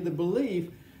rooted in the belief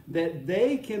that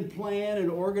they can plan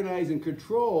and organize and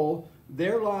control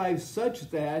their lives such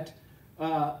that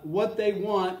what they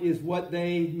want is what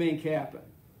they make happen.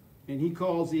 And he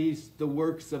calls these the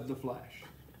works of the flesh,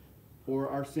 or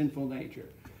our sinful nature.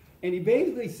 And he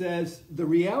basically says the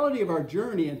reality of our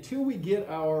journey until we get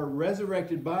our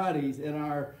resurrected bodies and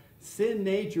our sin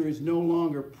nature is no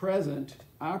longer present,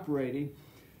 operating,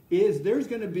 is there's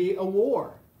going to be a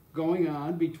war going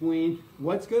on between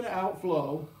what's going to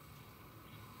outflow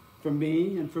from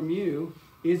me and from you.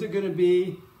 Is it going to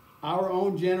be our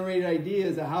own generated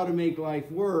ideas of how to make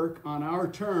life work on our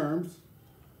terms,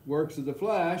 works of the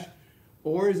flesh,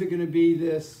 or is it going to be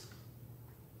this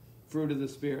fruit of the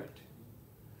Spirit?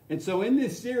 And so in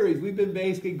this series, we've been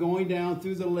basically going down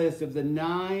through the list of the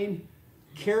 9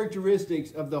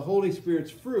 characteristics of the Holy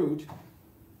Spirit's fruit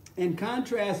and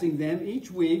contrasting them each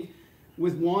week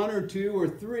with 1 or 2 or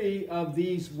 3 of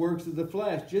these works of the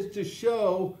flesh, just to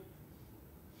show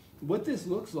what this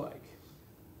looks like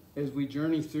as we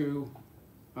journey through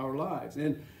our lives.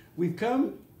 And we've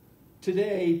come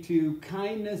today to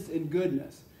kindness and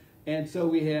goodness. And so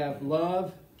we have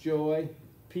love, joy,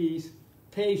 peace,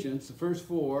 patience, the first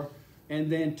 4,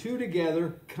 and then 2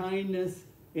 together, kindness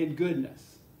and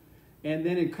goodness. And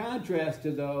then in contrast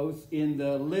to those, in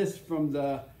the list from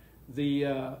the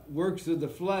works of the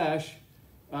flesh,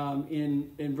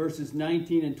 in verses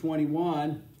 19 and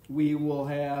 21, we're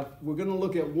going to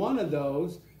look at one of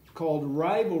those called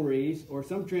rivalries, or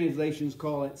some translations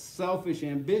call it selfish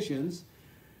ambitions,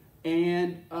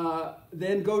 and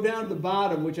then go down to the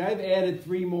bottom, which I've added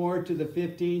 3 more to the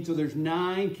 15. So there's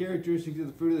 9 characteristics of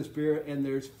the fruit of the Spirit, and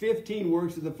there's 15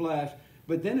 works of the flesh.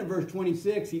 But then in verse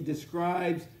 26, he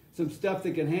describes some stuff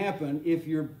that can happen if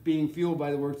you're being fueled by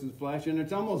the works of the flesh, and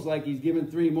it's almost like he's given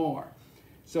 3 more.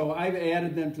 So I've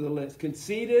added them to the list.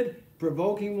 Conceited,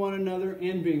 provoking one another,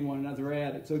 envying one another are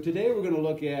added. So today we're going to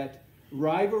look at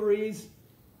rivalries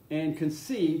and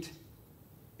conceit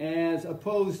as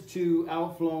opposed to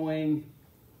outflowing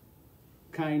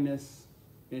kindness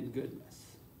and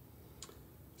goodness.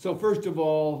 So first of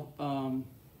all,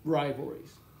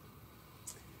 rivalries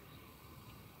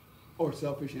or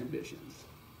selfish ambitions.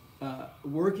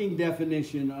 Working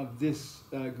definition of this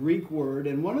Greek word,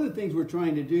 and one of the things we're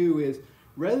trying to do is,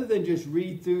 rather than just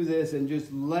read through this and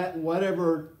just let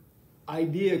whatever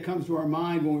idea comes to our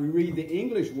mind when we read the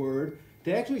English word,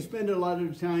 to actually spend a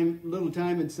little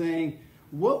time in saying,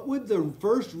 what would the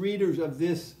first readers of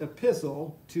this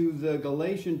epistle to the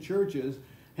Galatian churches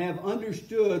have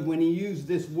understood when he used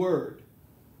this word?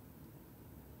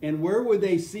 And where would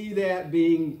they see that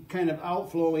being kind of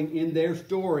outflowing in their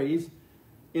stories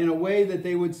in a way that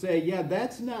they would say, yeah,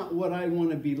 that's not what I want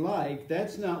to be like.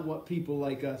 That's not what people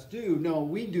like us do. No,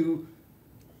 we do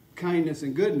kindness,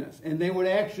 and goodness. And they would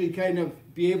actually kind of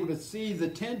be able to see the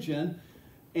tension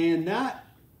and not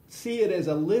see it as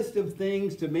a list of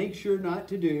things to make sure not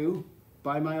to do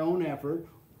by my own effort,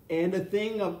 and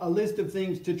a list of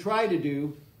things to try to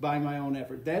do by my own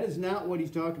effort. That is not what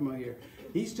he's talking about here.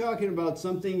 He's talking about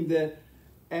something that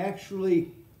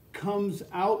actually comes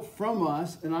out from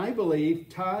us, and I believe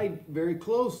tied very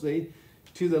closely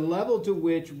to the level to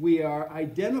which we are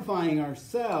identifying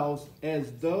ourselves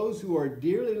as those who are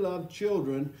dearly loved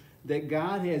children that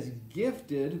God has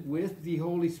gifted with the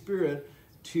Holy Spirit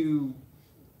to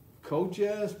coach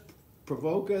us,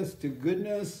 provoke us to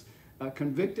goodness,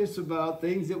 convict us about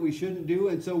things that we shouldn't do.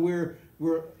 And so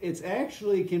it's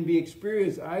actually can be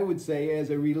experienced, I would say, as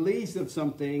a release of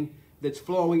something that's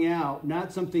flowing out,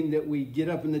 not something that we get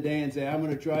up in the day and say, I'm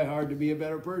going to try hard to be a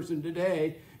better person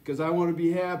today because I want to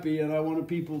be happy and I want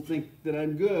people to think that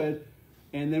I'm good.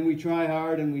 And then we try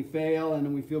hard and we fail and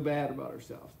then we feel bad about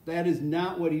ourselves. That is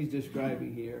not what he's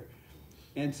describing here.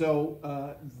 And so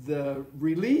the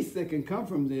release that can come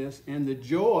from this and the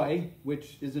joy,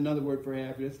 which is another word for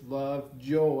happiness, love,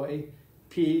 joy,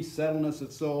 peace, settledness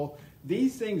of soul,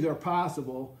 these things are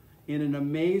possible in an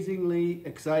amazingly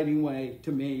exciting way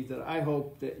to me that I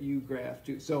hope that you grasp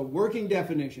too. So working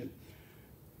definition.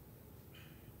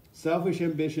 Selfish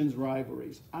ambitions,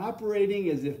 rivalries. Operating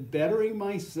as if bettering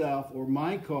myself or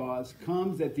my cause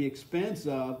comes at the expense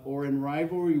of or in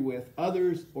rivalry with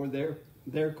others or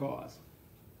their cause.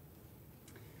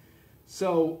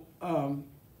 So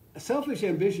selfish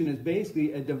ambition is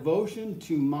basically a devotion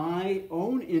to my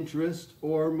own interest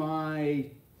or my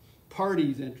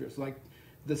party's interest, like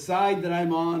the side that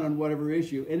I'm on whatever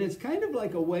issue. And it's kind of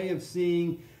like a way of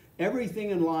seeing everything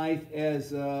in life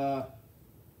as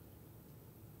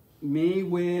me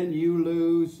win, you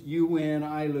lose, you win,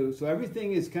 I lose. So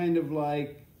everything is kind of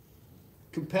like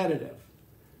competitive.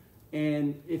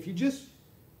 And if you just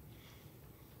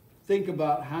think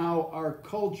about how our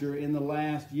culture in the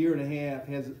last year and a half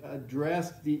has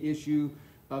addressed the issue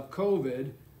of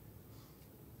COVID,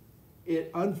 it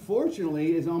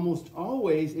unfortunately is almost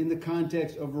always in the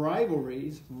context of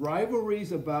rivalries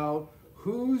about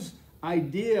whose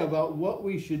idea about what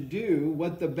we should do,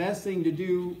 what the best thing to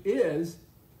do is.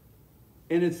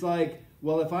 And it's like,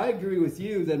 well, if I agree with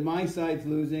you, then my side's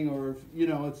losing, or, you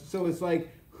know, so it's like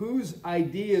whose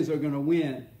ideas are going to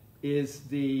win is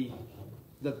the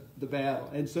battle.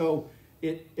 And so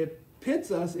it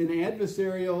pits us in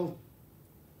adversarial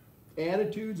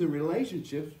attitudes and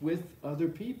relationships with other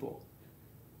people,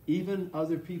 even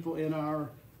other people in our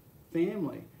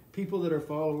family, people that are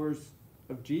followers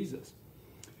of Jesus.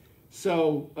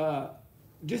 So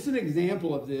just an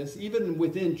example of this, even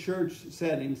within church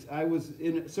settings, I was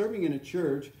serving in a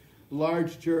church,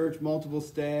 large church, multiple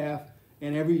staff,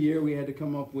 and every year we had to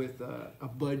come up with a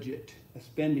budget, a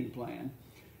spending plan.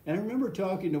 And I remember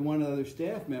talking to one of the other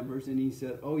staff members, and he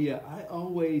said, oh yeah, I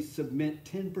always submit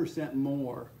 10%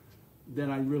 more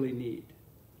than I really need.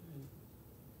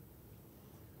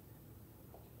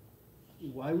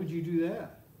 Why would you do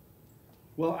that?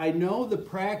 Well, I know the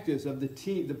practice of the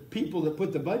team, the people that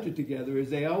put the budget together, is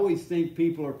they always think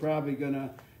people are probably going to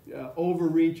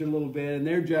overreach a little bit, and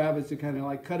their job is to kind of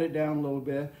like cut it down a little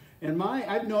bit. And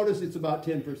I've noticed it's about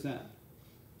 10%.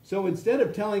 So instead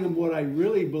of telling them what I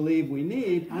really believe we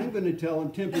need, I'm going to tell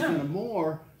them 10%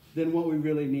 more than what we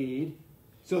really need,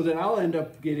 so that I'll end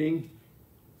up getting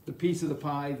the piece of the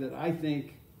pie that I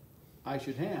think I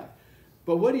should have.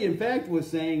 But what he in fact was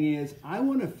saying is, I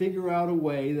want to figure out a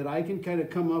way that I can kind of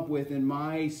come up with in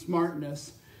my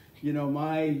smartness, you know,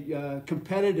 my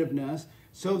competitiveness,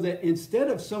 so that instead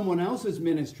of someone else's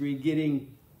ministry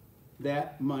getting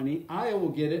that money, I will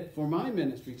get it for my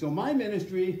ministry. So my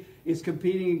ministry is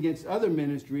competing against other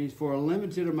ministries for a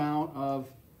limited amount of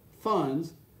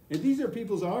funds, and these are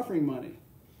people's offering money.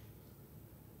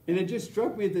 And it just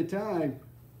struck me at the time,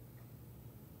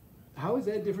 how is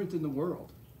that different than the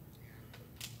world?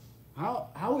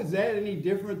 How is that any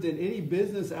different than any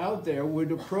business out there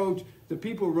would approach the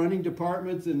people running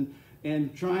departments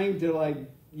and trying to, like,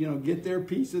 you know, get their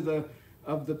piece of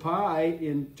the pie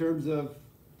in terms of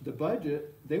the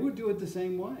budget? They would do it the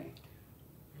same way.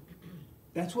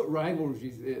 That's what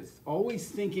rivalry is. Always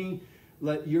thinking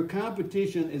that your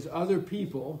competition is other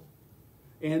people,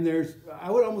 and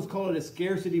I would almost call it a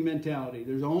scarcity mentality.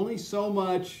 There's only so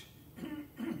much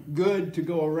good to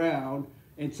go around,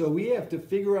 and so we have to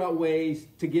figure out ways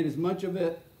to get as much of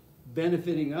it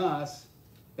benefiting us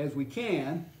as we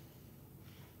can.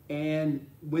 And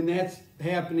when that's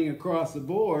happening across the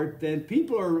board, then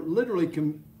people are literally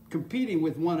competing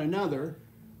with one another,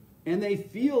 and they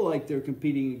feel like they're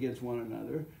competing against one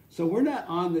another. So we're not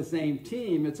on the same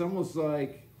team. It's almost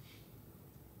like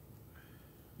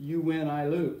you win, I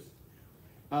lose.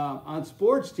 On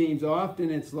sports teams, often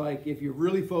it's like if you're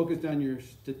really focused on your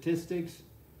statistics,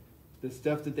 the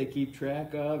stuff that they keep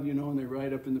track of, you know, and they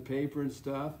write up in the paper and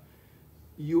stuff,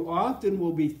 you often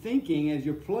will be thinking as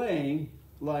you're playing,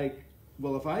 like,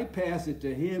 well, if I pass it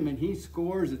to him and he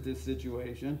scores at this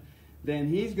situation, then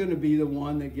he's going to be the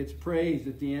one that gets praised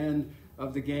at the end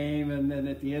of the game and then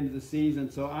at the end of the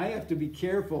season. So I have to be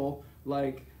careful,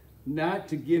 like, not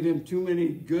to give him too many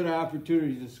good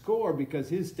opportunities to score because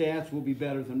his stats will be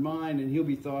better than mine and he'll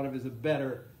be thought of as a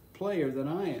better player than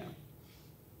I am.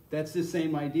 That's the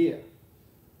same idea.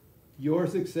 Your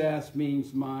success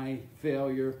means my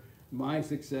failure. My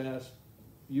success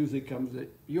usually comes at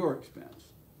your expense.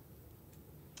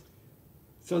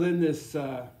 So then this,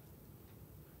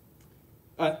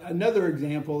 another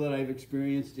example that I've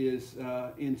experienced is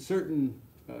in certain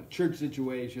church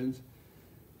situations,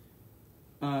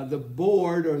 the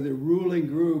board or the ruling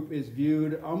group is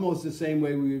viewed almost the same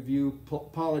way we would view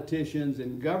politicians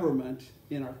and government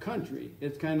in our country.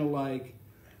 It's kind of like,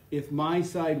 if my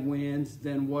side wins,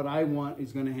 then what I want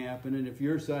is going to happen, and if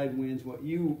your side wins, what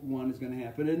you want is going to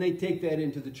happen. And they take that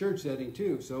into the church setting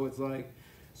too. So it's like,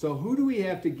 so who do we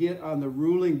have to get on the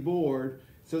ruling board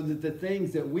so that the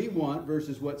things that we want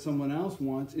versus what someone else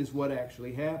wants is what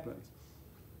actually happens?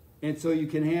 And so you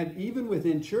can have, even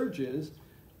within churches,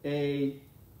 you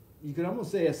could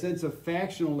almost say a sense of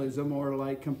factionalism or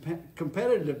like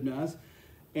competitiveness.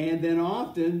 And then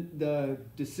often the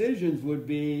decisions would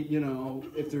be, you know,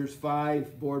 if there's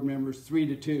 5 board members,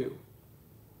 3-2.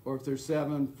 Or if there's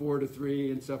 7,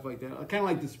 4-3 and stuff like that. Kind of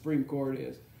like the Supreme Court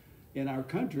is in our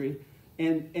country.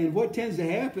 And what tends to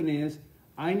happen is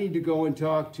I need to go and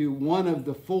talk to one of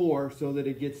the 4 so that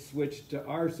it gets switched to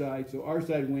our side. So our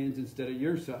side wins instead of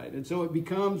your side. And so it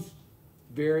becomes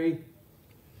very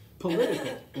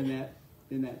political in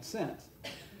that sense.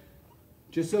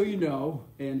 Just so you know,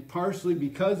 and partially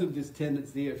because of this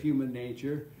tendency of human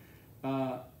nature,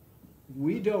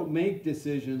 we don't make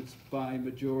decisions by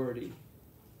majority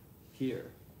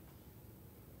here.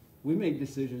 We make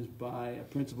decisions by a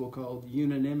principle called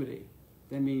unanimity.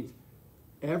 That means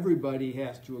everybody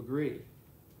has to agree.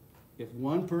 If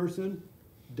one person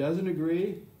doesn't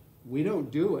agree, we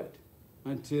don't do it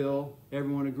until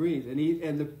everyone agrees.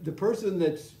 And the person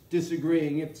that's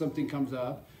disagreeing, if something comes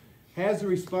up, has the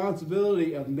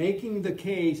responsibility of making the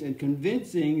case and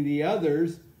convincing the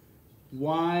others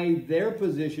why their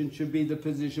position should be the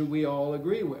position we all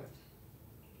agree with.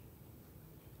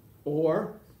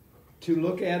 Or to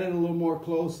look at it a little more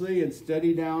closely and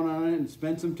study down on it and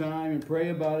spend some time and pray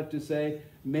about it to say,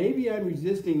 maybe I'm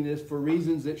resisting this for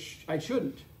reasons that I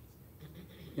shouldn't.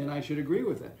 And I should agree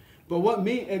with that. But what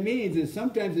it means is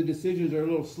sometimes the decisions are a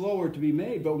little slower to be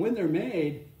made, but when they're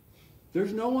made,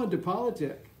 there's no one to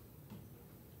politic.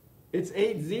 It's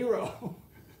 8-0.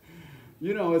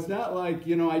 You know, it's not like,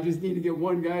 you know, I just need to get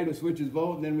one guy to switch his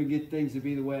vote and then we get things to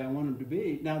be the way I want them to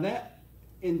be. Now that,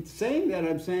 in saying that,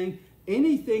 I'm saying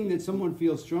anything that someone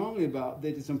feels strongly about,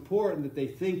 that is important, that they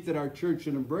think that our church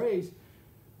should embrace,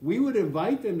 we would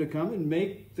invite them to come and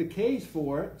make the case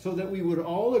for it so that we would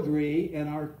all agree and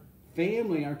our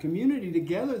family, our community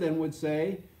together then would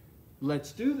say,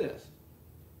 let's do this.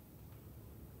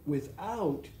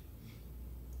 Without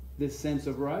this sense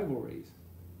of rivalries,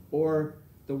 or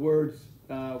the words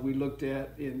we looked at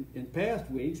in past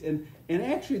weeks, and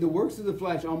actually the works of the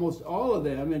flesh, almost all of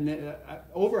them, and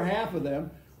over half of them,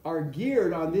 are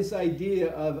geared on this idea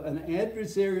of an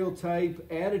adversarial type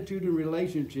attitude and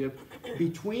relationship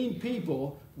between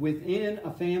people within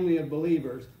a family of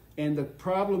believers and the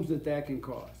problems that can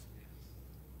cause.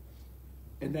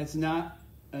 And that's not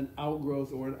an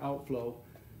outgrowth or an outflow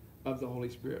of the Holy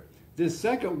Spirit. This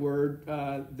second word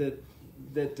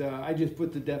that I just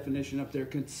put the definition up there,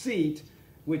 conceit,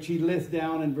 which he lists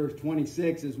down in verse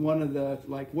 26, is one of the,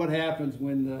 like, what happens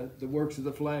when the works of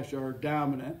the flesh are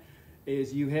dominant,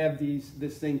 is you have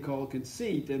this thing called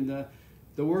conceit. And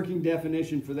the working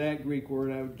definition for that Greek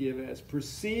word I would give as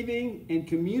perceiving and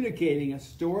communicating a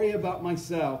story about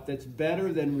myself that's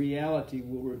better than reality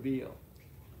will reveal.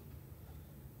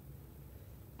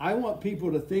 I want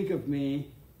people to think of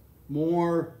me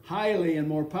more highly and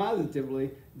more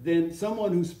positively than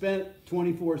someone who spent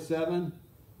 24/7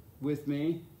 with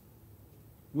me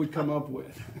would come up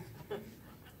with.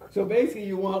 So basically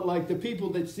you want, like, the people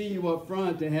that see you up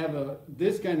front to have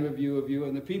this kind of a view of you,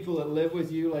 and the people that live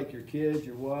with you, like your kids,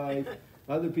 your wife,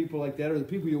 other people like that, or the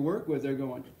people you work with, they're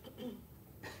going,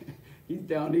 he's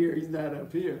down here, he's not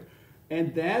up here.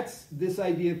 And that's this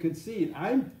idea of conceit.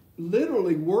 I'm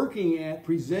literally working at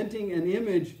presenting an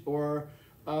image or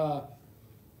a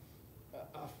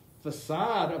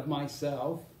facade of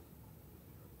myself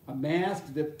a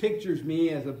mask that pictures me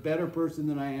as a better person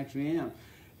than I actually am.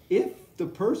 If the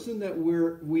person that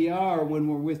we are when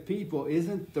we're with people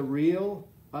isn't the real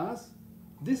us,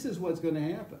 this is what's going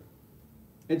to happen.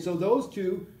 And so those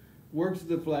two works of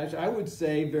the flesh, I would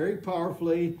say very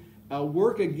powerfully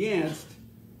work against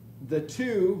the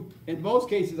two. In most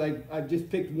cases, I've just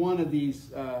picked one of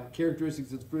these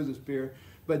characteristics of the fruit of the Spirit,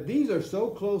 but these are so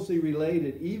closely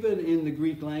related, even in the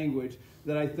Greek language,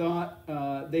 that I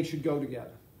thought they should go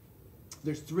together.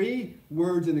 There's 3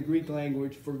 words in the Greek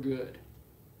language for good.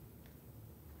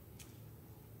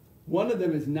 One of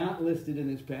them is not listed in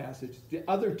this passage. The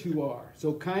other 2 are.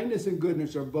 So kindness and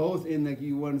goodness are both in the,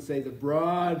 you want to say, the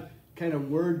broad kind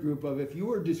of word group of, if you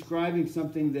were describing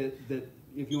something that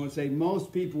if you want to say,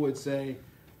 most people would say,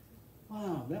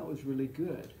 wow, that was really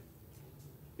good.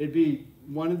 It'd be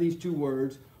one of these 2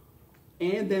 words.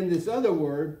 And then this other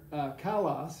word,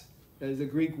 kalos, is a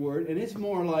Greek word, and it's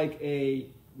more like a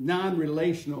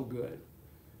non-relational good.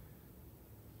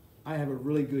 I have a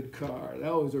really good car.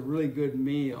 That was a really good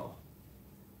meal.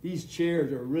 These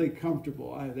chairs are really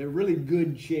comfortable. They're really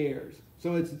good chairs.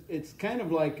 So it's kind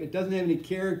of like, it doesn't have any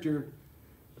character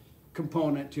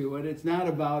component to it. It's not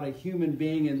about a human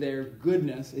being and their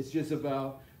goodness. It's just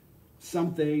about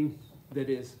something that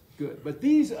is good. But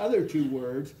these other 2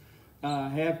 words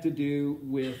have to do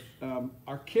with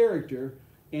our character,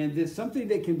 and there's something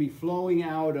that can be flowing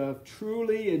out of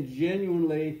truly and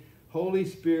genuinely Holy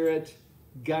Spirit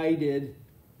guided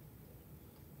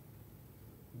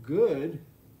good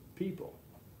people.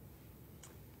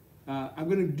 I'm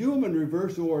going to do them in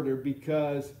reverse order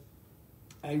because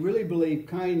I really believe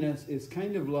kindness is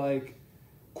kind of like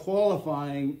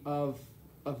qualifying of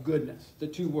goodness, the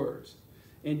 2 words.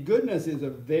 And goodness is a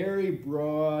very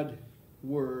broad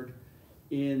word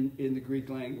in the Greek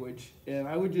language. And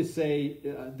I would just say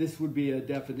this would be a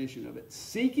definition of it.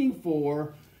 Seeking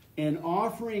for and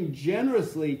offering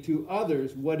generously to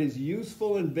others what is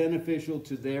useful and beneficial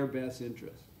to their best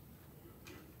interest.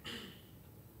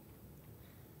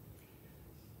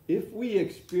 If we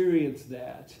experience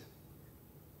that,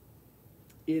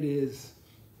 there's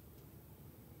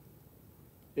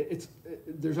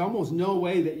almost no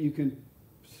way that you can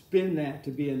spin that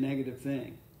to be a negative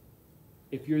thing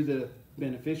if you're the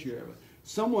beneficiary of it.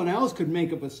 Someone else could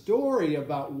make up a story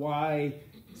about why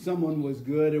someone was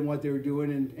good and what they were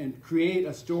doing and create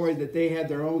a story that they had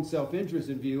their own self-interest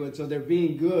in view, and so they're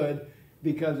being good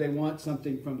because they want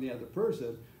something from the other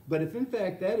person. But if in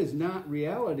fact that is not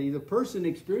reality, the person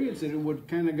experiencing it would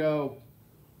kind of go,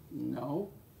 no,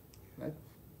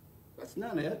 that's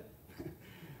not it.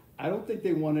 I don't think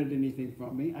they wanted anything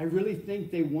from me. I really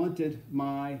think they wanted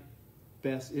my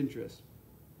best interest.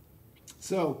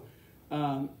 So,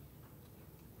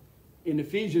 in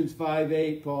Ephesians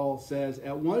 5:8, Paul says,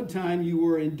 "At one time you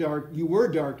were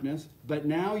darkness, but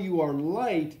now you are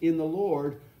light in the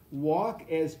Lord. Walk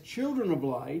as children of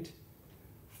light.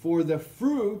 For the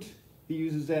fruit," he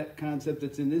uses that concept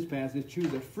that's in this passage too,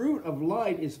 "the fruit of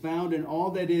light is found in all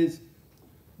that is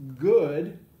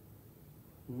good,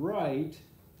 right,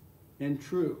 and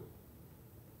true."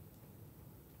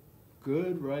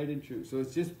 Good, right, and true. So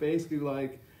it's just basically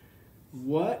like,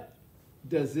 what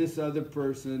does this other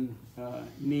person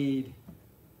need?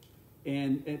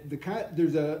 And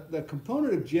there's the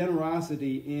component of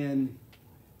generosity in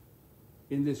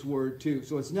this word too.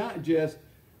 So it's not just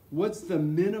what's the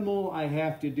minimal I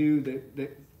have to do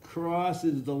that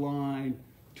crosses the line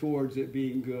towards it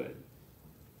being good.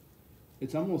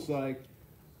 It's almost like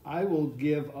I will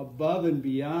give above and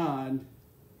beyond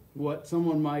what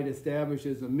someone might establish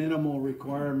as a minimal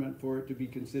requirement for it to be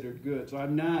considered good. So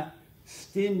I'm not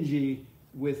stingy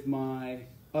with my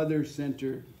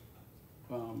other-centered,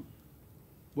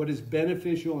 what is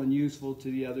beneficial and useful to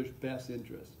the other's best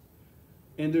interest.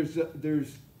 And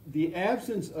there's the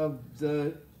absence of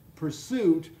the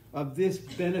pursuit of this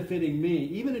benefiting me,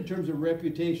 even in terms of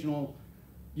reputational,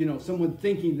 someone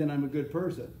thinking that I'm a good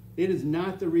person. It is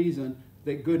not the reason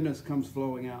that goodness comes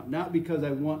flowing out. Not because I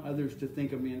want others to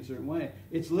think of me in a certain way.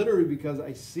 It's literally because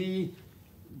I see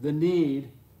the need,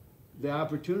 the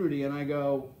opportunity, and I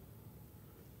go,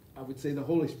 I would say the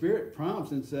Holy Spirit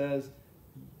prompts and says,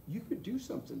 you could do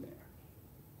something there.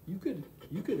 You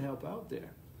could help out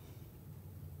there.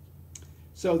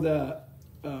 So the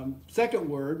second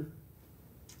word,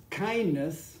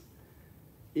 kindness,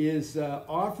 is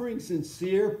offering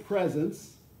sincere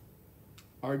presence,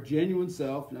 our genuine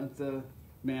self, not the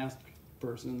masked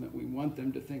person that we want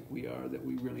them to think we are, that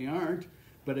we really aren't,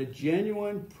 but a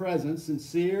genuine presence,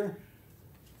 sincere,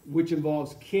 which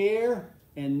involves care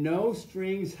and no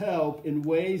strings help in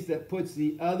ways that puts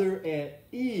the other at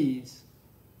ease,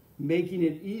 making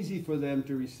it easy for them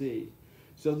to receive.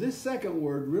 So this second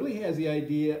word really has the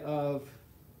idea of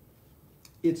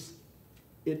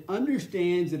it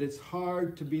understands that it's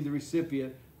hard to be the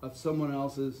recipient of someone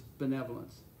else's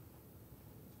benevolence.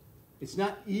 It's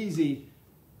not easy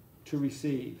to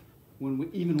receive,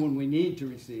 even when we need to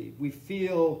receive. We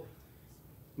feel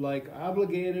like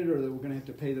obligated, or that we're going to have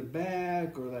to pay them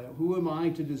back, or that who am I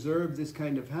to deserve this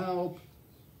kind of help?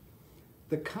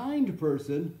 The kind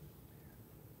person,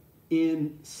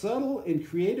 in subtle and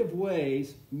creative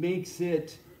ways, makes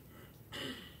it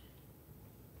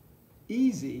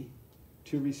easy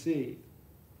to receive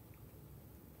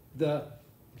the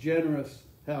generous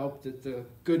help that the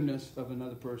goodness of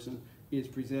another person is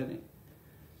presenting.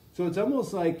 So it's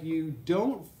almost like you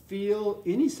don't feel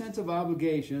any sense of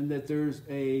obligation, that there's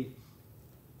a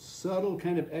subtle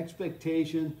kind of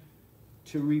expectation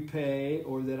to repay,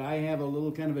 or that I have a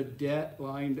little kind of a debt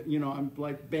line, I'm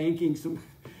like banking some,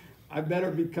 I better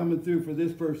be coming through for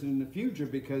this person in the future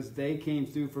because they came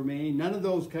through for me. None of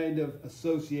those kind of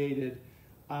associated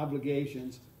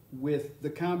obligations, with the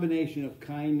combination of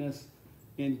kindness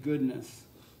and goodness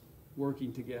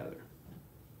working together.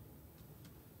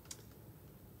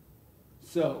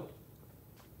 So,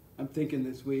 I'm thinking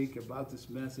this week about this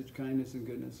message, kindness and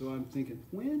goodness. So I'm thinking,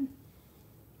 when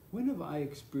have I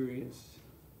experienced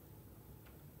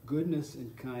goodness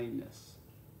and kindness?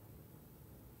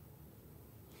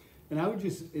 And I would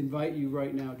just invite you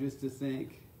right now just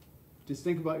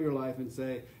think about your life and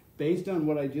say, based on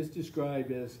what I just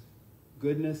described as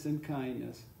goodness and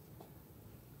kindness,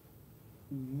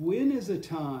 when is a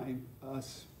time, a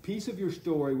piece of your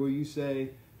story where you say,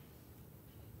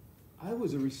 I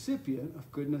was a recipient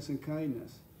of goodness and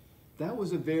kindness. That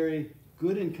was a very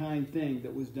good and kind thing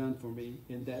that was done for me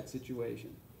in that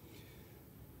situation.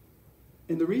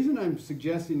 And the reason I'm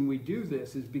suggesting we do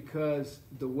this is because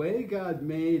the way God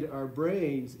made our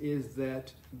brains is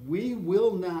that we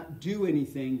will not do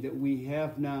anything that we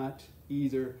have not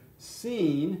either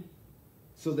seen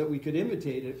so that we could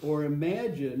imitate it, or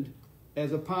imagined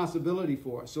as a possibility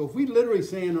for us. So if we literally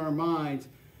say in our minds,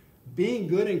 being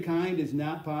good and kind is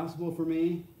not possible for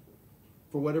me,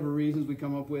 for whatever reasons we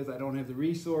come up with, I don't have the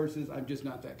resources, I'm just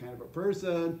not that kind of a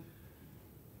person,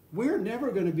 we're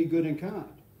never going to be good and kind.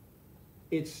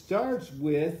 It starts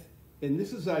with, and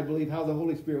this is, I believe, how the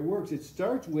Holy Spirit works, it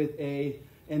starts with an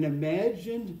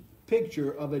imagined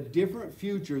picture of a different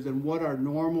future than what our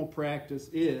normal practice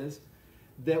is,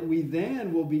 that we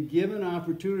then will be given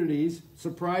opportunities,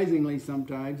 surprisingly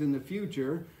sometimes in the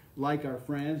future, like our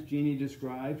friends Jeannie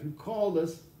described, who called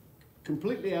us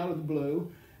completely out of the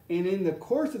blue, and in the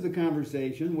course of the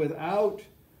conversation, without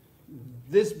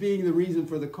this being the reason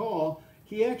for the call,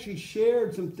 he actually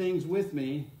shared some things with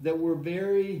me that were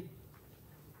very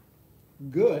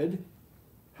good,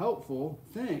 helpful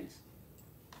things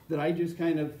that I just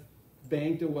kind of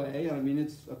banked away. I mean,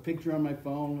 it's a picture on my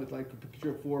phone with like a picture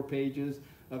of 4 pages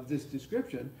of this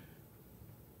description.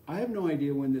 I have no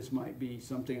idea when this might be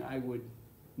something I would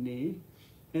need.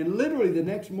 And literally the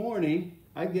next morning,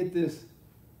 I get this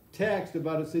text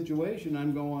about a situation.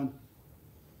 I'm going,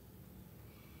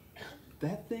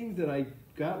 that thing that I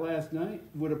got last night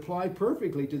would apply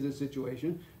perfectly to this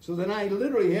situation. So then I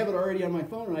literally have it already on my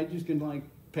phone, and I just can like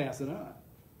pass it on.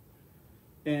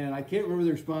 And I can't remember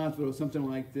the response, but it was something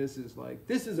like this is like,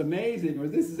 this is amazing, or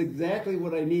this is exactly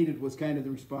what I needed, was kind of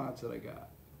the response that I got.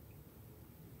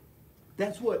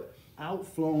 That's what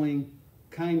outflowing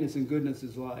kindness and goodness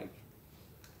is like.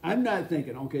 I'm not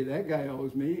thinking, okay, that guy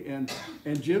owes me, and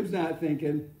Jim's not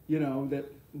thinking, that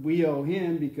we owe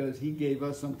him because he gave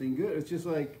us something good. It's just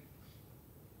like,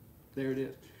 there it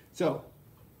is. So,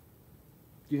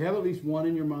 do you have at least one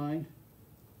in your mind?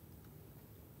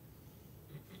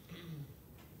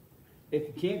 If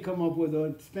you can't come up with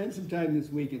one, spend some time this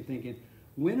week in thinking,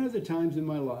 when are the times in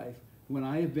my life when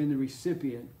I have been the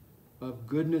recipient of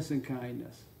goodness and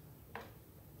kindness?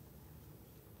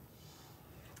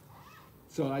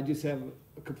 So I just have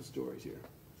a couple stories here.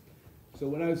 So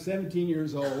when I was 17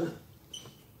 years old,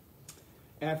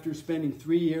 after spending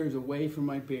 3 years away from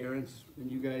my parents,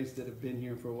 and you guys that have been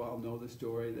here for a while know the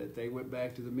story, that they went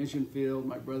back to the mission field,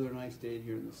 my brother and I stayed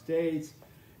here in the States,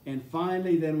 and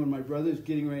finally then when my brother's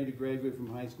getting ready to graduate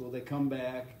from high school, they come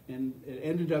back, and it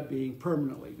ended up being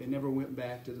permanently. They never went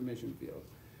back to the mission field.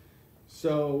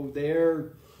 So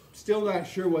they're still not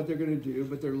sure what they're going to do,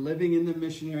 but they're living in the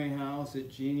missionary house at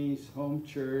Jeannie's home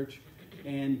church,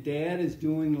 and Dad is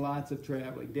doing lots of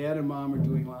traveling. Dad and Mom are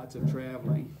doing lots of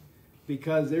traveling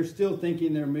because they're still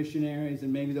thinking they're missionaries,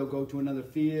 and maybe they'll go to another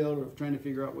field, or trying to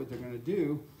figure out what they're going to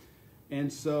do.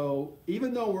 And so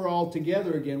even though we're all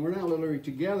together again, we're not literally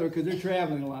together because they're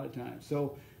traveling a lot of times.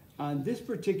 So on this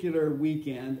particular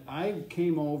weekend, I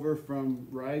came over from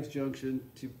Rives Junction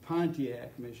to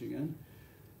Pontiac, Michigan,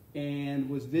 and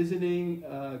was visiting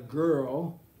a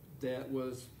girl that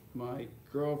was my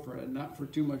girlfriend, not for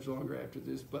too much longer after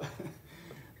this, but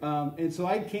and so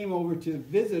I came over to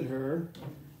visit her,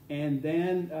 and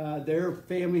then their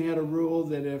family had a rule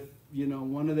that if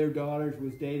one of their daughters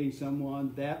was dating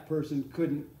someone, that person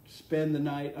couldn't spend the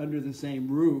night under the same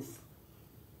roof.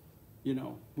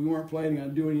 We weren't planning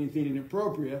on doing anything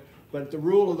inappropriate, but the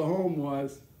rule of the home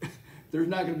was there's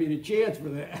not going to be any chance for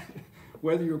that,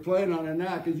 whether you're planning on it or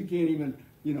not, because you can't even,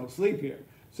 sleep here.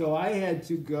 So I had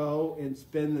to go and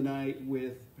spend the night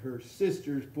with her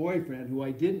sister's boyfriend, who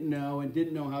I didn't know and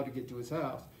didn't know how to get to his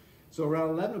house. So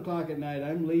around 11 o'clock at night,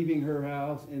 I'm leaving her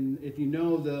house, and if you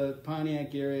know the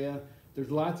Pontiac area,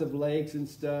 there's lots of lakes and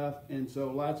stuff, and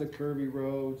so lots of curvy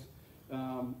roads.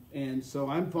 And so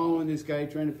I'm following this guy,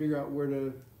 trying to figure out where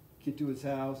to get to his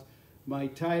house. My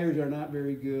tires are not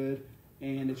very good,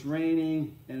 and it's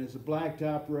raining, and it's a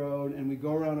blacktop road, and we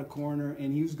go around a corner,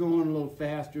 and he was going a little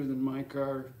faster than my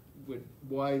car would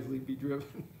wisely be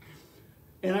driven.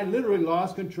 And I literally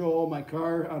lost control. My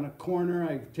car on a corner,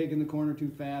 I've taken the corner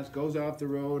too fast, goes off the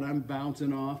road, I'm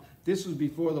bouncing off. This was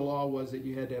before the law was that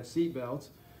you had to have seat belts.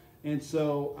 And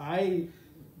so I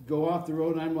go off the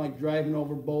road, and I'm like driving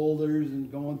over boulders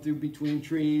and going through between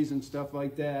trees and stuff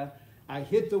like that. I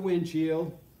hit the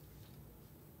windshield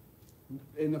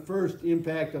in the first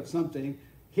impact of something,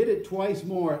 hit it twice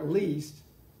more at least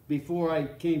before I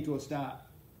came to a stop.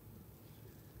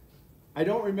 I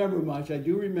don't remember much. I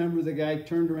do remember the guy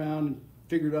turned around and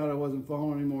figured out I wasn't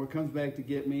falling anymore, comes back to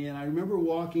get me, and I remember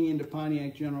walking into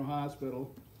Pontiac General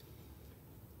Hospital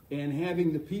and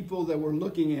having the people that were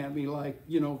looking at me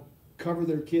cover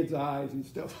their kids' eyes and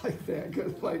stuff like that,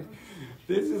 because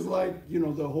this is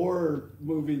the horror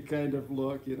movie kind of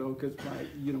look, because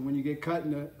when you get cut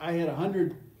I had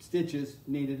 100 stitches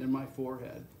needed in my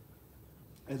forehead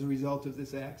as a result of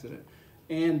this accident.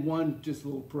 And one just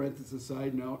little parenthesis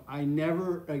side note, I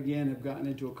never again have gotten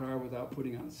into a car without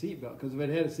putting on a seatbelt, because if I'd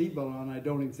had a seatbelt on, I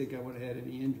don't even think I would have had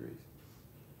any injuries.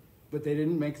 But they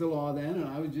didn't make the law then, and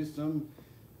I was just some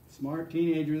smart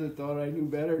teenager that thought I knew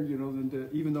better,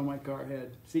 even though my car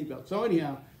had seatbelts. So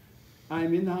anyhow,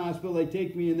 I'm in the hospital. They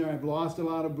take me in there. I've lost a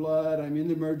lot of blood. I'm in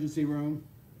the emergency room.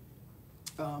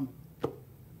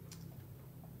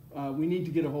 We need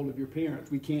to get a hold of your parents.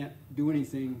 We can't do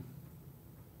anything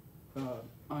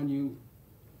on you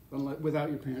without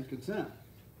your parents' consent.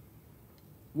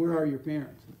 Where are your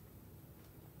parents?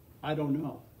 I don't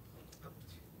know.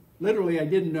 Literally, I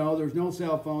didn't know. There's no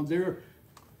cell phones. They're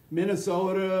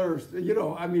Minnesota or,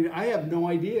 I have no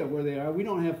idea where they are. We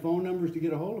don't have phone numbers to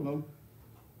get a hold of them.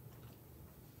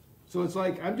 So it's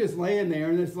like, I'm just laying there,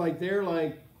 and it's like, they're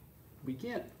like, we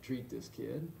can't treat this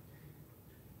kid.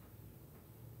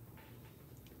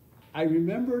 I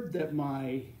remembered that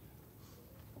my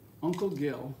Uncle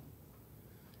Gil,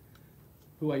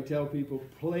 who I tell people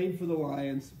played for the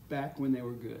Lions back when they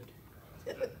were good.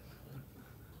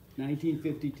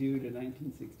 1952 to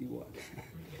 1961.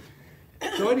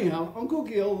 So anyhow, Uncle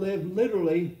Gil lived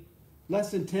literally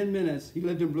less than 10 minutes. He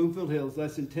lived in Bloomfield Hills,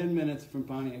 less than 10 minutes from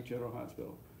Pontiac General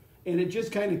Hospital. And it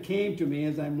just kind of came to me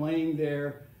as I'm laying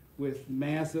there with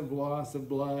massive loss of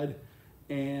blood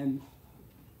and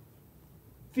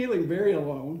feeling very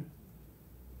alone.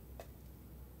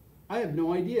 I have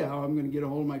no idea how I'm going to get a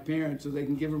hold of my parents so they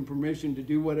can give them permission to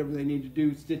do whatever they need to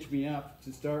do, stitch me up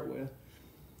to start with.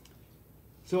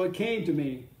 So it came to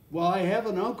me, well, I have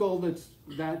an uncle that's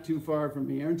not too far from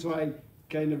here, and so I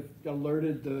kind of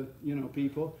alerted the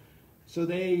people. So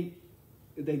they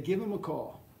give him a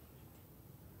call.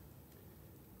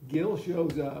 Gil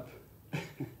shows up.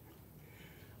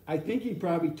 I think he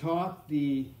probably talked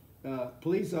the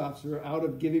police officer out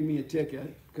of giving me a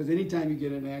ticket, because anytime you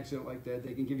get in an accident like that,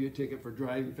 they can give you a ticket for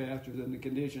driving faster than the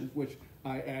conditions, which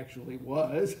I actually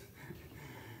was.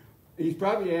 He's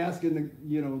probably asking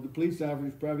the police officer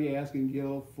is probably asking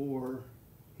Gil for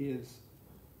his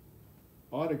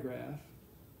autograph.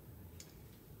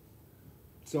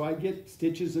 So I get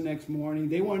stitches the next morning.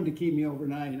 They wanted to keep me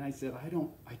overnight, and I said, I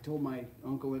told my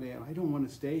uncle and aunt, I don't want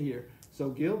to stay here. So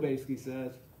Gil basically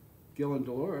says, Gil and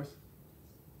Dolores,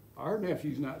 our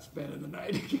nephew's not spending the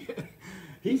night again.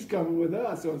 He's coming with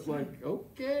us. So it's like,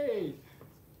 okay.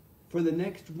 For the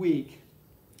next week,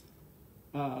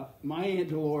 my Aunt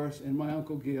Dolores and my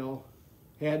Uncle Gil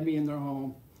had me in their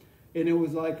home, and it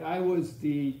was like I was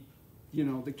the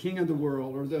king of the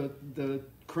world, or the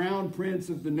crown prince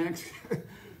of the next.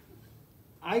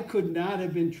 I could not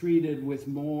have been treated with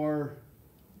more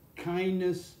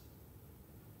kindness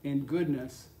and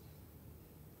goodness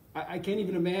I can't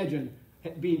even imagine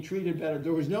being treated better.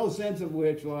 There was no sense of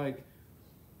which, like,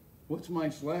 what's my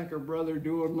slacker brother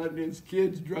doing, letting his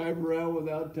kids drive around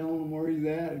without telling him where he's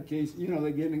at in case, you know,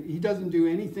 they get in, he doesn't do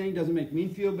anything, doesn't make me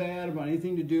feel bad about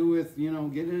anything to do with, you know,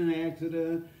 getting in an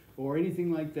accident or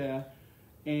anything like that.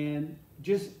 And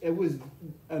just, it was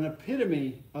an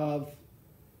epitome of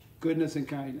goodness and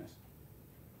kindness.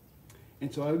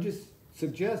 And so I would just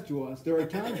suggest to us, there are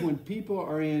times when people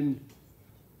are in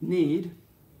need,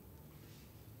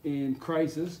 in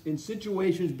crisis, in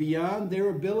situations beyond their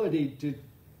ability to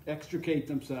extricate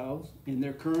themselves in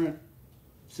their current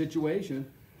situation,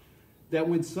 that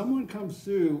when someone comes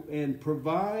through and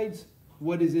provides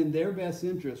what is in their best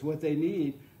interest, what they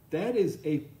need, that is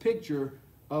a picture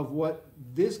of what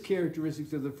this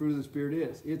characteristics of the fruit of the Spirit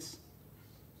is. It's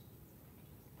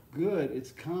good,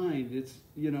 it's kind, it's,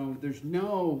 you know, there's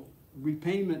no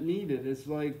repayment needed. It's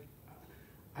like,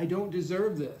 I don't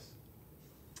deserve this.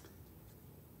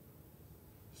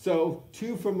 So,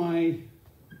 2 from my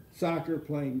soccer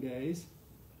playing days.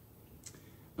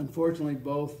 Unfortunately,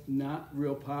 both not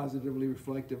real positively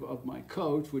reflective of my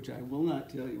coach, which I will not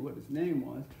tell you what his name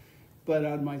was. But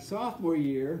on my sophomore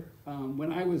year,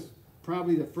 when I was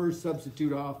probably the first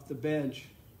substitute off the bench,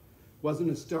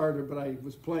 wasn't a starter, but I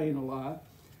was playing a lot,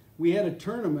 we had a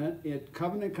tournament at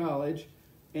Covenant College,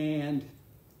 and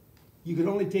you could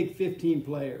only take 15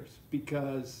 players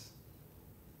because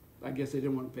I guess they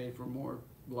didn't want to pay for more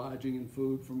lodging and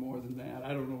food for more than that.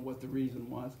 I don't know what the reason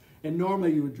was. And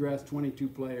normally you would dress 22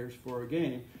 players for a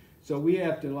game. So we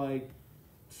have to, like,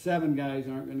 7 guys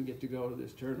aren't going to get to go to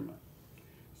this tournament.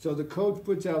 So the coach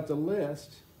puts out the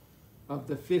list of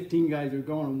the 15 guys that are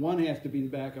going, and 1 has to be the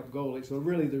backup goalie. So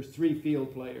really there's 3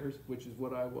 field players, which is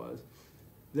what I was,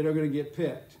 that are going to get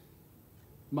picked.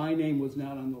 My name was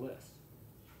not on the list.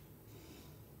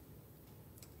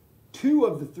 2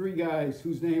 of the 3 guys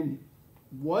whose name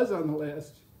was on the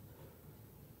list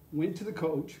went to the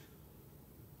coach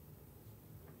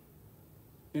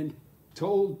and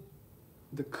told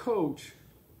the coach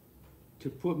to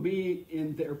put me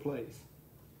in their place.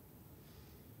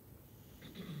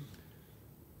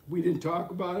 We didn't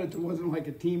talk about it. It wasn't like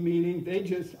a team meeting. They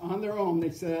just, on their own,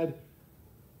 they said,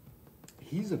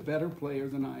 he's a better player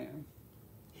than I am.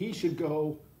 He should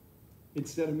go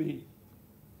instead of me.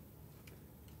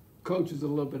 Coach is a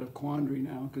little bit of quandary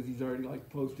now because he's already, like,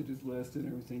 posted his list and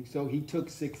everything. So he took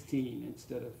 16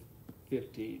 instead of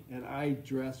 15. And I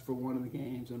dressed for one of the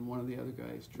games, and one of the other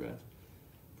guys dressed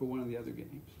for one of the other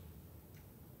games.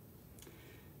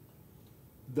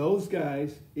 Those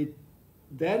guys,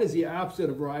 that is the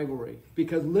opposite of rivalry,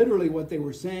 because literally what they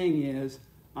were saying is,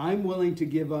 I'm willing to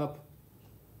give up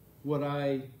what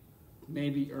I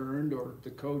maybe earned, or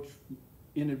the coach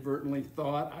inadvertently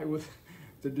thought I was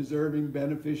the deserving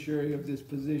beneficiary of this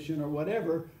position or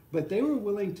whatever, but they were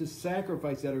willing to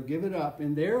sacrifice that or give it up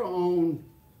in their own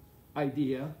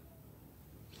idea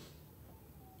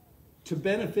to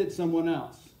benefit someone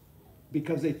else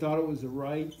because they thought it was the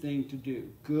right thing to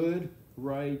do. Good,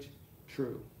 right,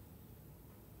 true.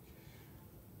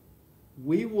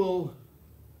 We will,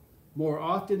 more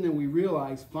often than we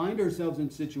realize, find ourselves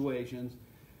in situations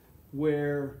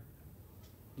where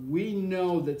we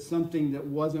know that something that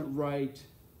wasn't right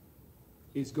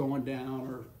is going down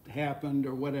or happened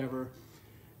or whatever.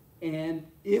 And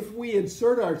if we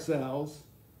insert ourselves,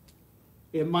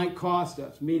 it might cost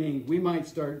us, meaning we might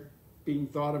start being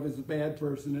thought of as a bad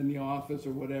person in the office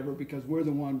or whatever because we're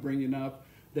the one bringing up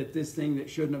that this thing that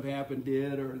shouldn't have happened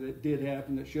did, or that did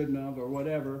happen that shouldn't have, or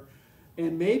whatever.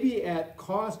 And maybe at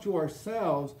cost to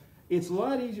ourselves, it's a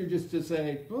lot easier just to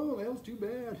say, oh, that was too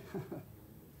bad.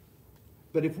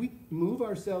 But if we move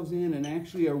ourselves in and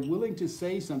actually are willing to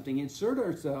say something, insert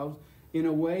ourselves in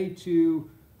a way to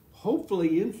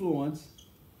hopefully influence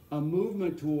a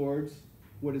movement towards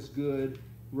what is good,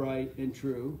 right, and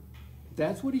true,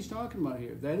 that's what he's talking about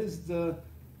here. That is the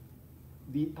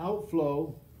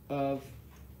outflow of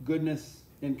goodness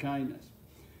and kindness.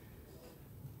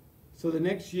 So the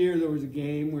next year there was a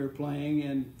game we were playing,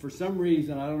 and for some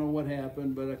reason, I don't know what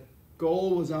happened, but a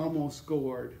goal was almost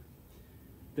scored.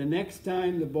 The next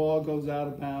time the ball goes out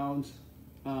of bounds,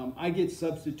 I get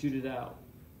substituted out.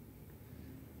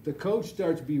 The coach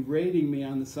starts berating me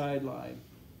on the sideline.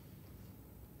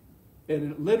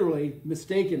 And it literally,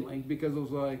 mistakenly, because it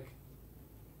was like,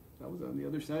 I was on the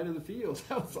other side of the field.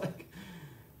 I was like,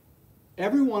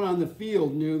 everyone on the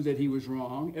field knew that he was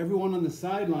wrong. Everyone on the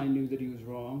sideline knew that he was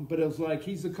wrong. But it was like,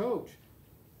 he's the coach.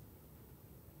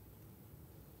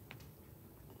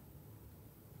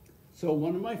 So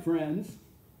one of my friends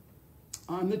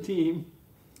on the team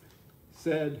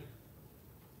said,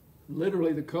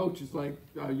 literally the coach is like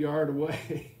a yard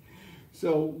away.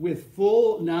 So with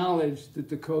full knowledge that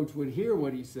the coach would hear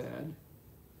what he said,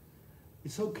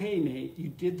 it's okay, Nate, you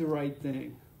did the right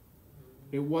thing.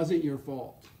 It wasn't your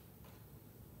fault.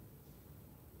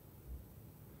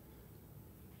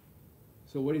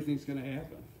 So what do you think is going to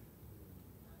happen?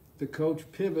 The coach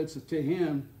pivots to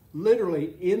him,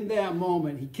 literally in that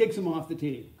moment, he kicks him off the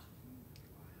team.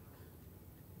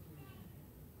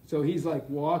 So he's like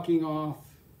walking off,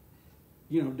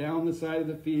 you know, down the side of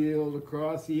the field,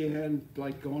 across the end,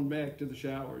 like going back to the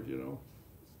showers, you know,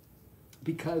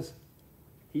 because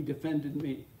he defended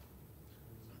me.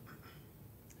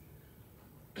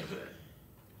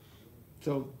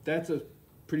 So that's a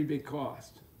pretty big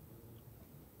cost.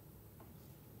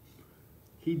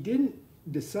 He didn't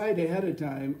decide ahead of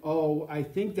time, oh, I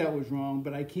think that was wrong,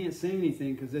 but I can't say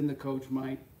anything because then the coach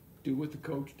might do what the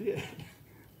coach did,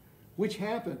 which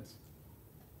happens.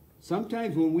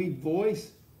 Sometimes when we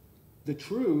voice the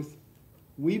truth,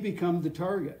 we become the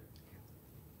target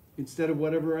instead of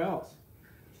whatever else.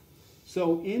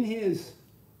 So in his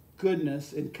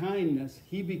goodness and kindness,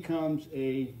 he becomes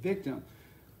a victim.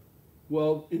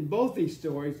 Well, in both these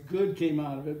stories, good came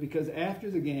out of it because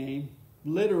after the game,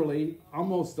 literally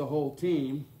almost the whole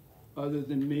team, other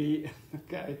than me,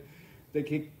 okay, that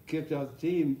kicked out the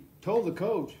team, told the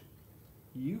coach,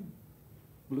 you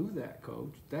blew that,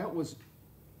 coach. That was,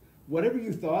 whatever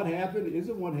you thought happened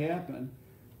isn't what happened.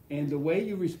 And the way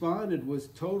you responded was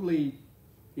totally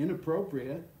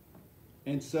inappropriate.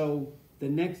 And so the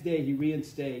next day he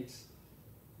reinstates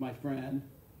my friend.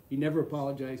 He never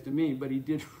apologized to me, but he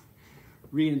did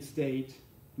reinstate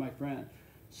my friend.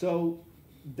 So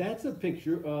that's a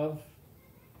picture of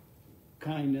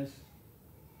kindness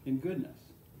and goodness.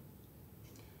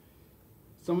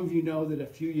 Some of you know that a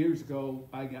few years ago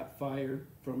I got fired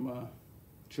from a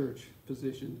church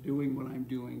position doing what I'm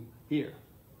doing here.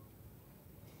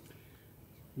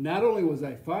 Not only was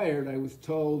I fired, I was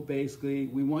told basically,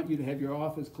 we want you to have your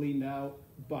office cleaned out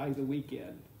by the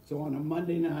weekend. So on a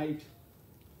Monday night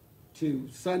to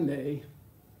Sunday,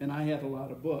 and I had a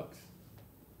lot of books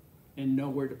and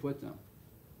nowhere to put them.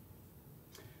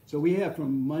 So we have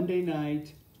from Monday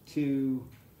night to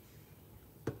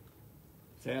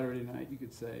Saturday night, you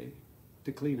could say,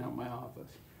 to clean out my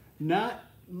office. Not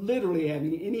literally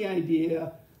having any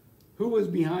idea who was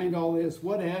behind all this,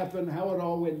 what happened, how it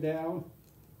all went down.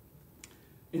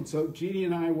 And so Jeannie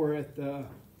and I were at the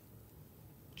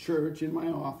church in my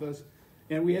office,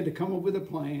 and we had to come up with a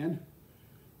plan.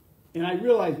 And I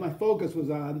realized my focus was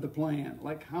on the plan.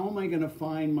 Like, how am I going to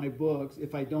find my books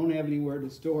if I don't have anywhere to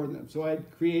store them? So I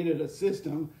created a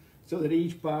system so that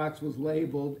each box was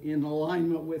labeled in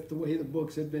alignment with the way the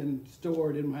books had been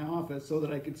stored in my office so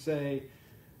that I could say,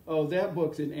 oh, that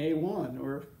book's in A1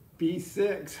 or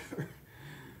B6.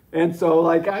 And so,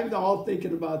 like, I'm all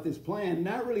thinking about this plan,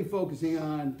 not really focusing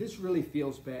on, this really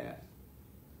feels bad.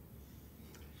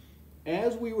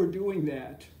 As we were doing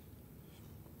that,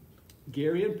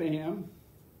 Gary and Pam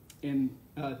and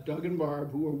Doug and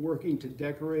Barb, who were working to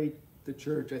decorate the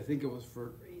church, I think it was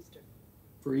for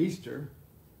Easter,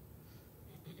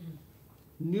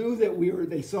 knew that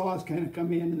they saw us kind of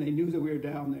come in and they knew that we were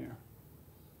down there.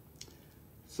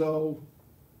 So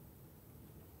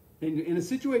in a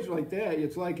situation like that,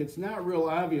 it's like it's not real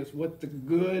obvious what the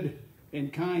good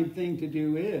and kind thing to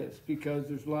do is because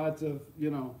there's lots of,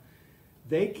 you know,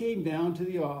 they came down to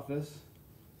the office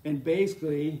and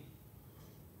basically,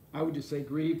 I would just say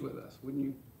grieve with us. Wouldn't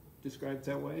you describe it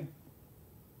that way?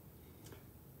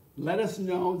 Let us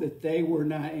know that they were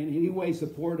not in any way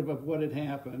supportive of what had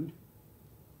happened.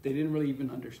 They didn't really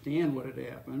even understand what had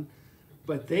happened.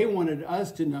 But they wanted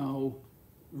us to know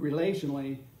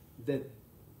relationally that,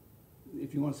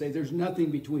 if you want to say, there's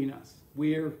nothing between us.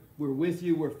 We're with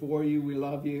you, we're for you, we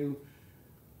love you.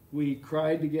 We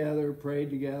cried together, prayed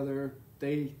together.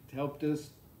 They helped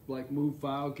us like move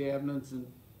file cabinets, and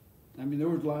I mean there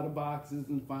was a lot of boxes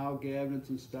and file cabinets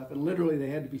and stuff, and literally they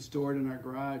had to be stored in our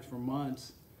garage for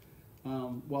months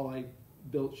while I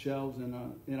built shelves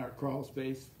in our crawl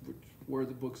space, where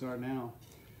the books are now.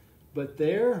 But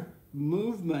their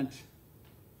movement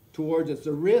towards us,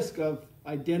 the risk of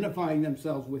identifying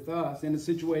themselves with us in a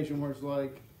situation where it's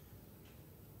like,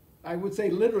 I would say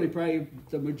literally probably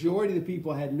the majority of the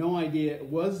people had no idea,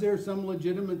 was there some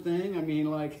legitimate thing? I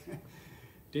mean, like,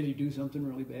 did he do something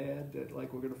really bad that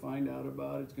like we're going to find out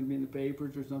about? It's going to be in the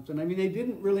papers or something. I mean, they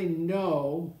didn't really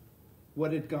know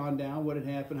what had gone down, what had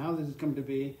happened, how this has come to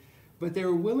be, but they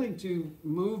were willing to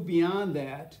move beyond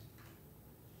that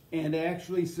and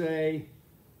actually say,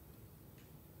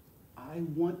 I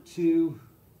want to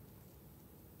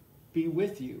be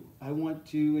with you. I want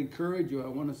to encourage you. I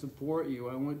want to support you.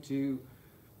 I want to,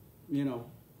 you know,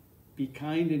 be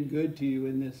kind and good to you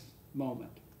in this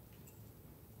moment.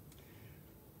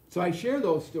 So I share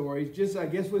those stories just, I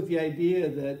guess, with the idea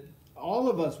that all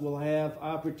of us will have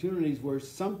opportunities where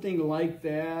something like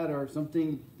that or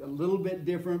something a little bit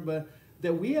different, but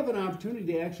that we have an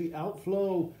opportunity to actually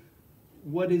outflow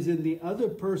what is in the other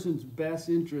person's best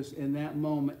interest in that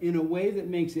moment in a way that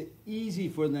makes it easy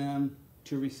for them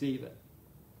to receive it.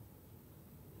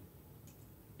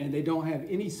 And they don't have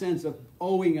any sense of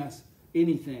owing us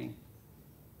anything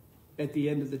at the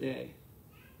end of the day.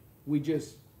 We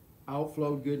just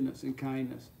outflow goodness and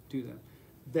kindness to them.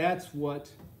 That's what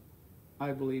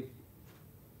I believe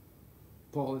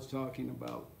Paul is talking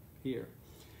about here.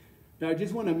 Now, I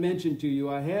just want to mention to you,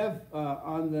 I have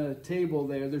on the table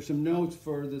there's some notes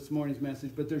for this morning's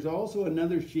message, but there's also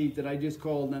another sheet that I just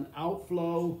called an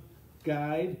outflow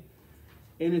guide.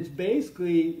 And it's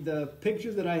basically the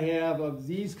picture that I have of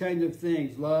these kinds of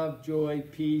things: love, joy,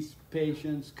 peace,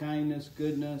 patience, kindness,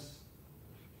 goodness,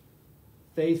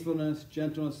 faithfulness,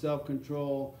 gentleness,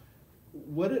 self-control.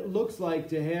 What it looks like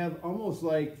to have almost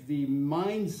like the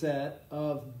mindset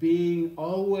of being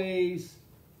always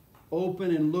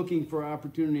open and looking for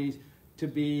opportunities to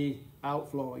be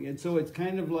outflowing. And so it's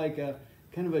kind of like a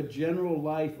general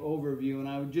life overview. And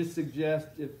I would just suggest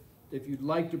if you'd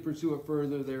like to pursue it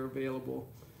further, they're available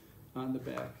on the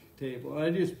back table. And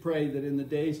I just pray that in the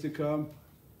days to come,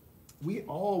 we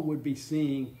all would be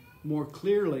seeing more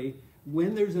clearly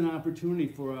when there's an opportunity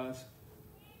for us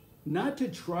not to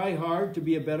try hard to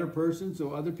be a better person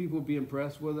so other people will be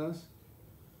impressed with us.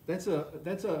 That's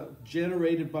a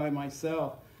generated by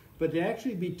myself. But to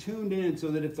actually be tuned in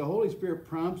so that if the Holy Spirit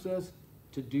prompts us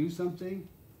to do something,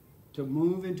 to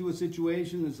move into a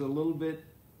situation that's a little bit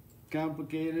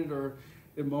complicated or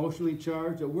emotionally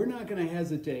charged, that we're not going to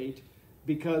hesitate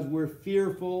because we're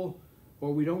fearful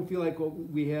or we don't feel like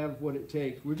we have what it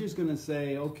takes. We're just going to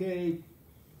say, okay,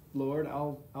 Lord,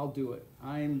 I'll do it.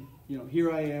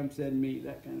 Here I am, send me,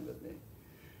 that kind of a thing.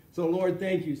 So, Lord,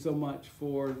 thank you so much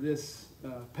for this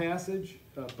passage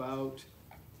about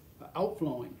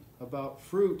outflowing, about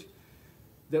fruit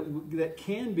that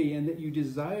can be and that you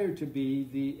desire to be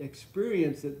the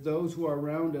experience that those who are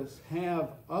around us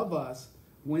have of us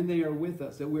when they are with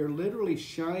us, that we're literally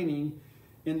shining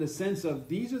in the sense of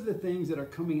these are the things that are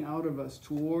coming out of us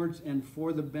towards and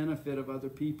for the benefit of other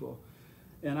people.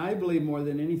 And I believe more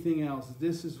than anything else,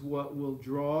 this is what will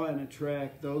draw and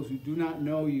attract those who do not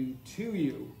know you to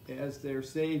you as their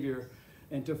Savior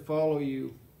and to follow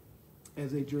you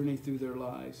as they journey through their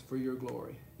lives for your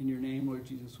glory. In your name, Lord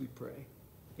Jesus, we pray.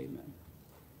 Amen.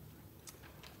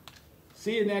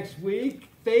 See you next week.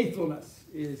 Faithfulness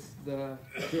is the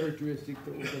characteristic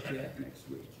that we'll look at next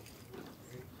week.